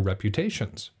simply their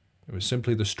reputations. It was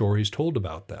simply the stories told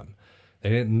about them. They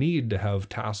didn't need to have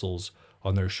tassels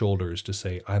on their shoulders to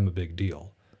say, I'm a big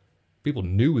deal. People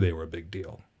knew they were a big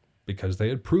deal because they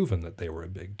had proven that they were a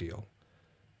big deal.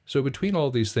 So between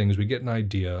all these things, we get an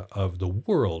idea of the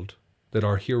world that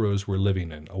our heroes were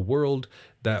living in, a world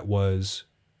that was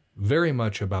very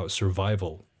much about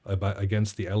survival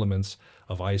against the elements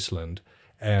of Iceland,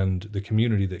 and the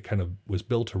community that kind of was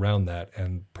built around that,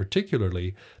 and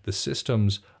particularly the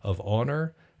systems of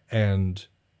honor and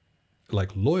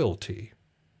like loyalty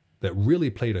that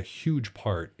really played a huge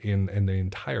part in the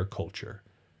entire culture.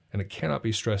 And it cannot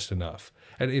be stressed enough.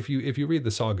 And if you read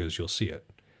the sagas, you'll see it.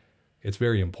 It's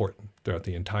very important throughout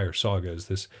the entire saga, is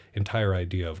this entire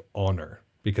idea of honor,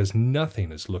 because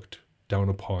nothing is looked down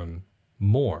upon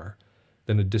more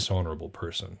than a dishonorable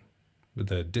person.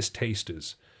 The distaste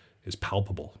is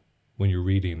palpable when you're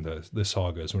reading the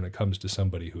sagas when it comes to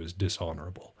somebody who is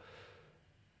dishonorable.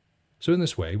 So in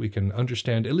this way, we can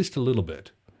understand at least a little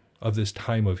bit of this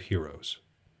time of heroes.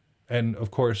 And of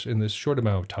course, in this short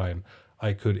amount of time,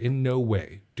 I could in no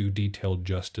way do detailed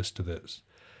justice to this.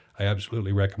 I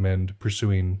absolutely recommend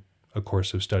pursuing a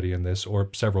course of study in this, or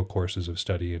several courses of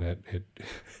study in it. It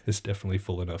is definitely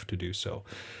full enough to do so.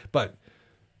 But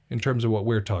in terms of what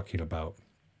we're talking about,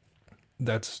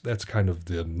 that's kind of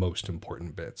the most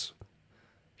important bits.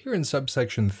 Here in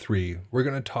subsection 3, we're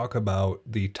going to talk about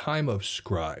the time of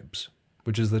scribes,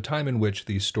 which is the time in which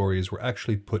these stories were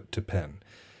actually put to pen.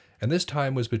 And this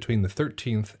time was between the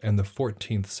 13th and the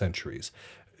 14th centuries.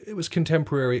 It was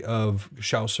contemporary of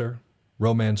Chaucer,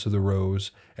 Romance of the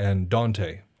Rose, and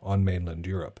Dante on mainland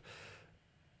Europe.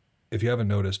 If you haven't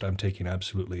noticed, I'm taking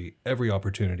absolutely every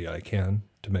opportunity I can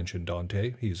to mention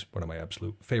Dante. He's one of my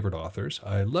absolute favorite authors.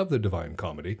 I love the Divine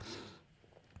Comedy.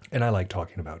 And I like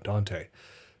talking about Dante.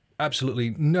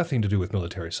 Absolutely nothing to do with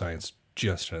military science,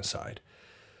 just an aside.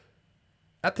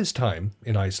 At this time,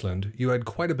 in Iceland, you had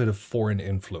quite a bit of foreign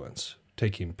influence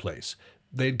taking place.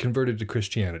 They'd converted to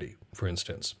Christianity, for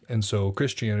instance, and so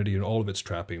Christianity and all of its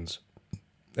trappings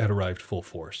had arrived full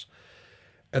force.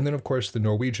 And then, of course, the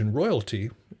Norwegian royalty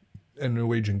and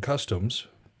Norwegian customs,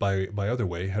 by other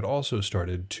way, had also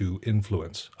started to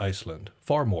influence Iceland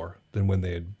far more than when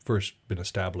they had first been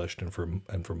established and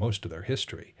for most of their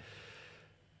history.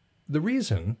 The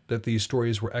reason that these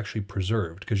stories were actually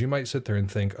preserved, because you might sit there and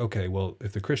think, okay, well,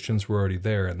 if the Christians were already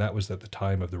there and that was at the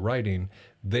time of the writing,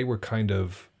 they were kind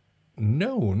of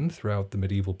known throughout the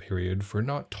medieval period for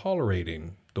not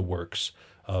tolerating the works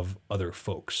of other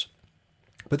folks.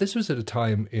 But this was at a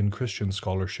time in Christian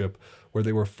scholarship where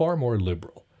they were far more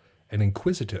liberal and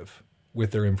inquisitive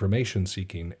with their information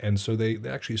seeking, and so they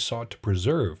actually sought to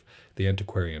preserve the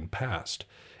antiquarian past.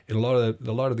 And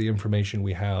a lot of the information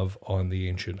we have on the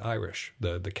ancient Irish,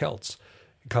 the Celts,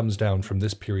 comes down from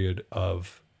this period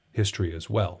of history as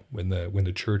well, when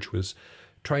the church was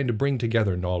trying to bring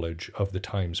together knowledge of the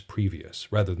times previous,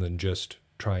 rather than just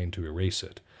trying to erase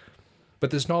it.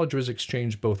 But this knowledge was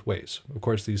exchanged both ways. Of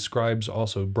course, these scribes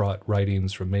also brought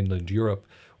writings from mainland Europe,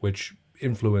 which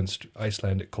influenced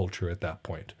Icelandic culture at that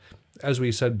point. As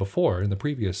we said before in the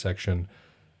previous section,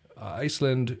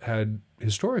 Iceland had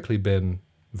historically been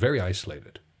very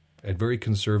isolated and very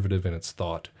conservative in its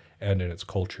thought and in its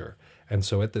culture. And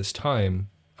so at this time,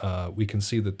 we can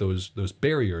see that those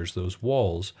barriers, those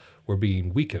walls, were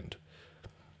being weakened.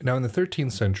 Now, in the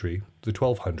 13th century, the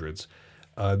 1200s,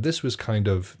 this was kind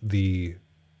of the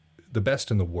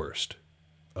best and the worst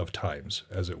of times,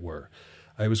 as it were.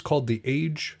 It was called the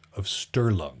Age of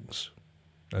Sturlungs.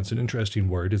 That's an interesting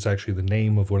word. It's actually the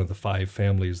name of one of the 5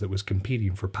 families that was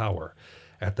competing for power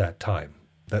at that time.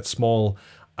 That small,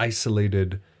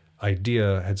 isolated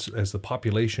idea, as the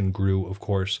population grew, of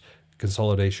course,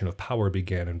 consolidation of power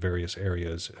began in various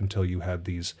areas until you had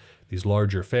these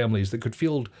larger families that could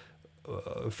field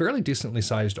fairly decently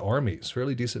sized armies,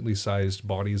 fairly decently sized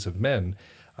bodies of men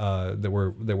that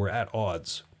were at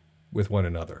odds with one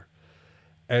another.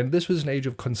 And this was an age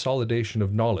of consolidation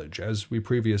of knowledge. As we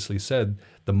previously said,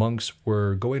 the monks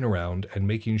were going around and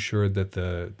making sure that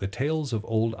the tales of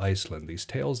old Iceland, these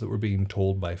tales that were being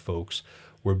told by folks,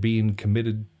 were being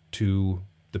committed to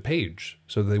the page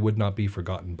so that they would not be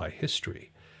forgotten by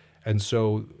history. And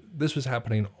so this was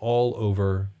happening all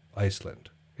over Iceland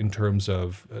in terms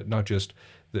of not just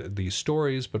these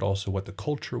stories, but also what the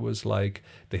culture was like,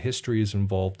 the histories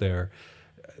involved there.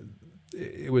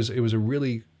 It was a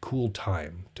really cool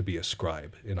time to be a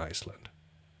scribe in Iceland.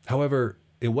 However,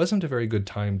 it wasn't a very good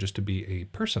time just to be a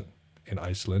person in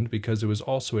Iceland, because it was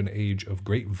also an age of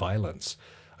great violence,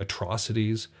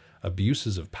 atrocities,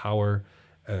 abuses of power,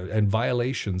 and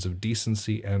violations of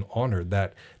decency and honor.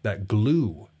 That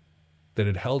glue that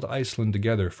had held Iceland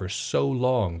together for so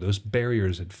long, those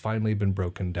barriers had finally been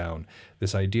broken down.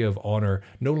 This idea of honor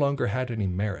no longer had any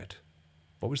merit.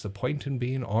 What was the point in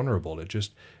being honorable? It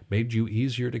just made you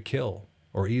easier to kill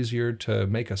or easier to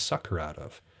make a sucker out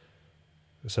of.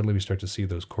 Suddenly we start to see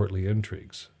those courtly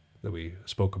intrigues that we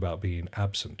spoke about being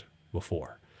absent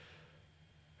before.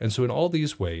 And so in all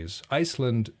these ways,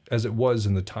 Iceland, as it was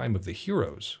in the time of the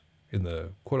heroes, in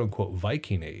the quote-unquote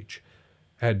Viking Age,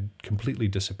 had completely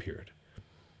disappeared.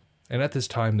 And at this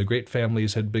time, the great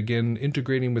families had begun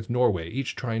integrating with Norway,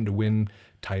 each trying to win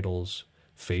titles,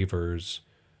 favors,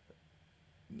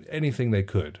 anything they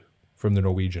could from the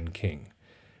Norwegian king.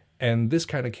 And this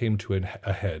kind of came to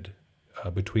a head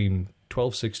between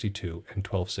 1262 and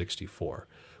 1264,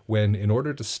 when, in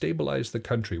order to stabilize the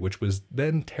country, which was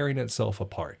then tearing itself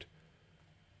apart,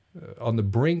 on the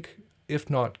brink, if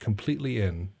not completely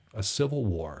in, a civil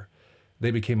war,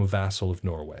 they became a vassal of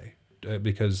Norway,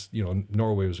 because,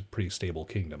 Norway was a pretty stable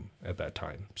kingdom at that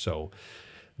time. So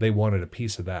they wanted a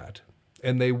piece of that.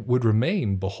 And they would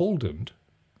remain beholden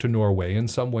to Norway in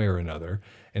some way or another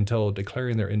until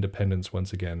declaring their independence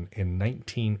once again in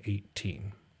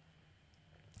 1918.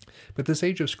 But this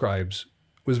Age of Scribes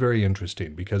was very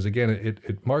interesting because, again,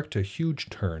 it marked a huge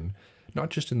turn,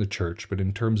 not just in the church, but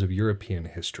in terms of European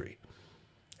history.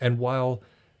 And while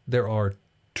there are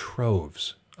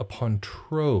troves upon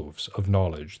troves of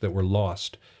knowledge that were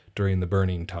lost during the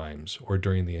burning times or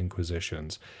during the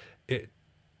Inquisitions,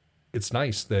 it's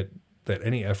nice that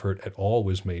any effort at all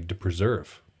was made to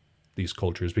preserve these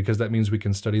cultures, because that means we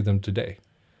can study them today.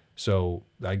 So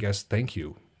I guess thank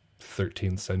you,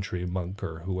 13th century monk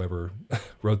or whoever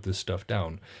wrote this stuff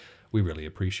down. We really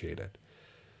appreciate it.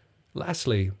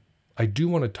 Lastly, I do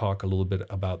want to talk a little bit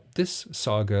about this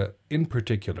saga in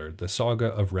particular, the saga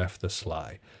of Ref the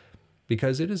Sly,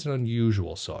 because it is an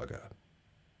unusual saga.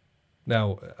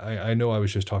 Now, I know I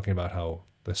was just talking about how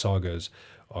the sagas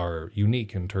are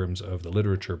unique in terms of the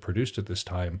literature produced at this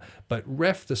time, but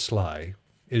Ref the Sly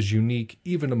is unique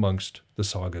even amongst the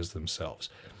sagas themselves.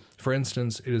 For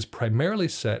instance, it is primarily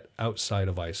set outside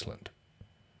of Iceland.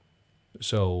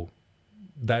 So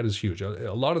that is huge.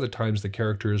 A lot of the times the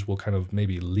characters will kind of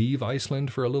maybe leave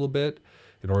Iceland for a little bit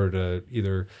in order to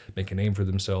either make a name for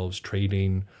themselves,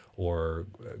 trading, or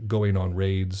going on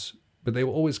raids, but they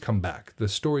will always come back. The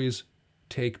stories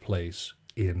take place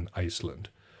in Iceland.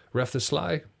 Ref the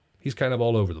Sly, he's kind of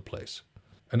all over the place.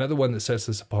 Another one that sets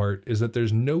this apart is that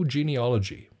there's no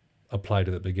genealogy applied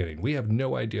at the beginning. We have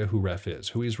no idea who Ref is,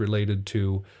 who he's related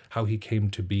to, how he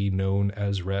came to be known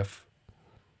as Ref.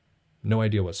 No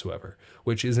idea whatsoever,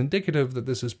 which is indicative that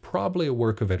this is probably a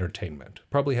work of entertainment.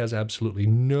 Probably has absolutely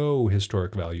no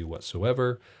historic value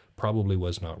whatsoever, probably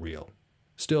was not real.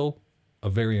 Still, a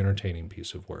very entertaining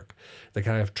piece of work. The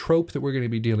kind of trope that we're going to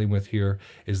be dealing with here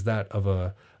is that of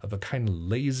a kind of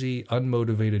lazy,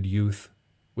 unmotivated youth,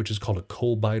 which is called a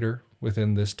coal biter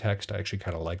within this text. I actually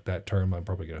kind of like that term. I'm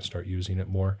probably going to start using it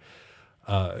more.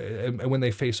 And when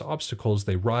they face obstacles,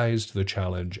 they rise to the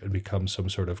challenge and become some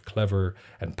sort of clever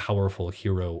and powerful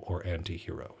hero or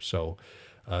anti-hero. So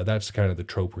that's kind of the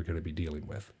trope we're going to be dealing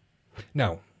with.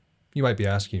 Now, you might be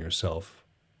asking yourself,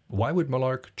 why would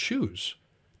Malark choose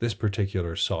this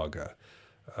particular saga?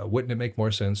 Wouldn't it make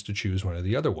more sense to choose one of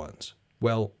the other ones?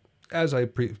 Well, as I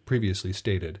previously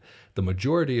stated, the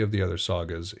majority of the other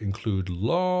sagas include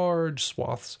large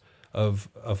swaths of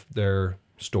their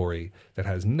story that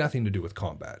has nothing to do with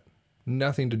combat,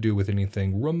 nothing to do with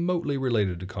anything remotely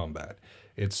related to combat.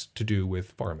 It's to do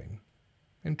with farming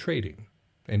and trading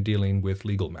and dealing with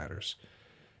legal matters.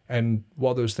 And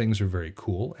while those things are very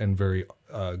cool and very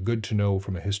good to know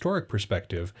from a historic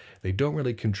perspective, they don't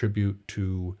really contribute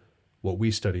to what we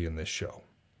study in this show.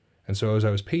 And so as I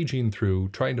was paging through,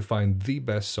 trying to find the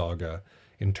best saga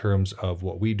in terms of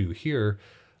what we do here,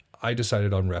 I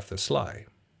decided on Ref the Sly,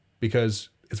 because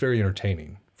it's very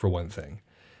entertaining, for one thing.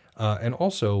 And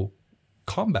also,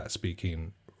 combat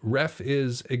speaking, Ref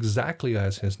is exactly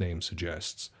as his name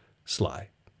suggests, sly.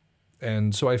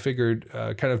 And so I figured,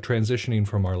 kind of transitioning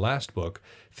from our last book,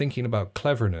 thinking about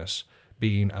cleverness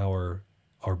being our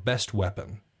best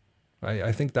weapon.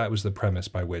 I think that was the premise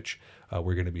by which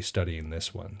we're going to be studying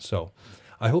this one. So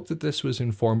I hope that this was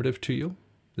informative to you,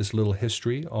 this little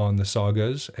history on the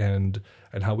sagas and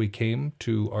how we came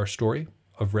to our story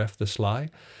of Ref the Sly.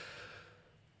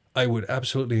 I would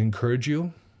absolutely encourage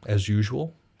you, as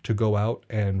usual, to go out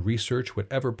and research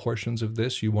whatever portions of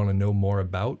this you want to know more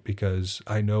about, because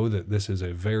I know that this is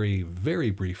a very,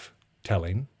 very brief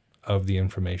telling of the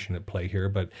information at play here,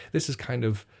 but this is kind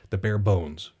of the bare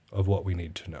bones of what we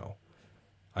need to know.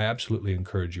 I absolutely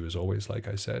encourage you, as always, like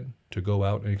I said, to go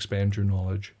out and expand your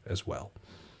knowledge as well.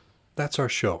 That's our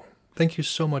show. Thank you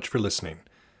so much for listening.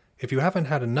 If you haven't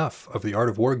had enough of the art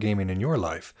of wargaming in your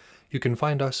life, you can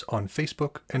find us on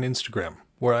Facebook and Instagram,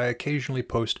 where I occasionally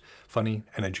post funny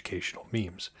and educational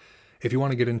memes. If you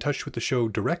want to get in touch with the show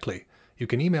directly, you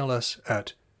can email us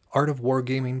at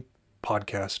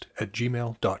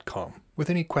artofwargamingpodcast@gmail.com with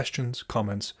any questions,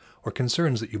 comments, or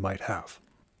concerns that you might have.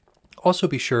 Also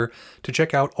be sure to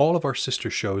check out all of our sister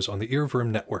shows on the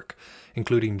Earworm Network,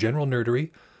 including General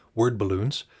Nerdery, Word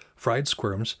Balloons, Fried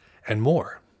Squirms, and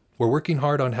more. We're working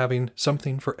hard on having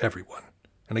something for everyone.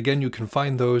 And again, you can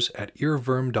find those at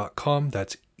earworm.com.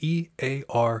 That's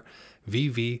EARVVYRM.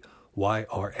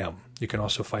 You can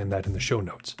also find that in the show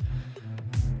notes.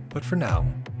 But for now,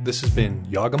 this has been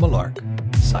Yaga Malark,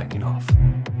 signing off.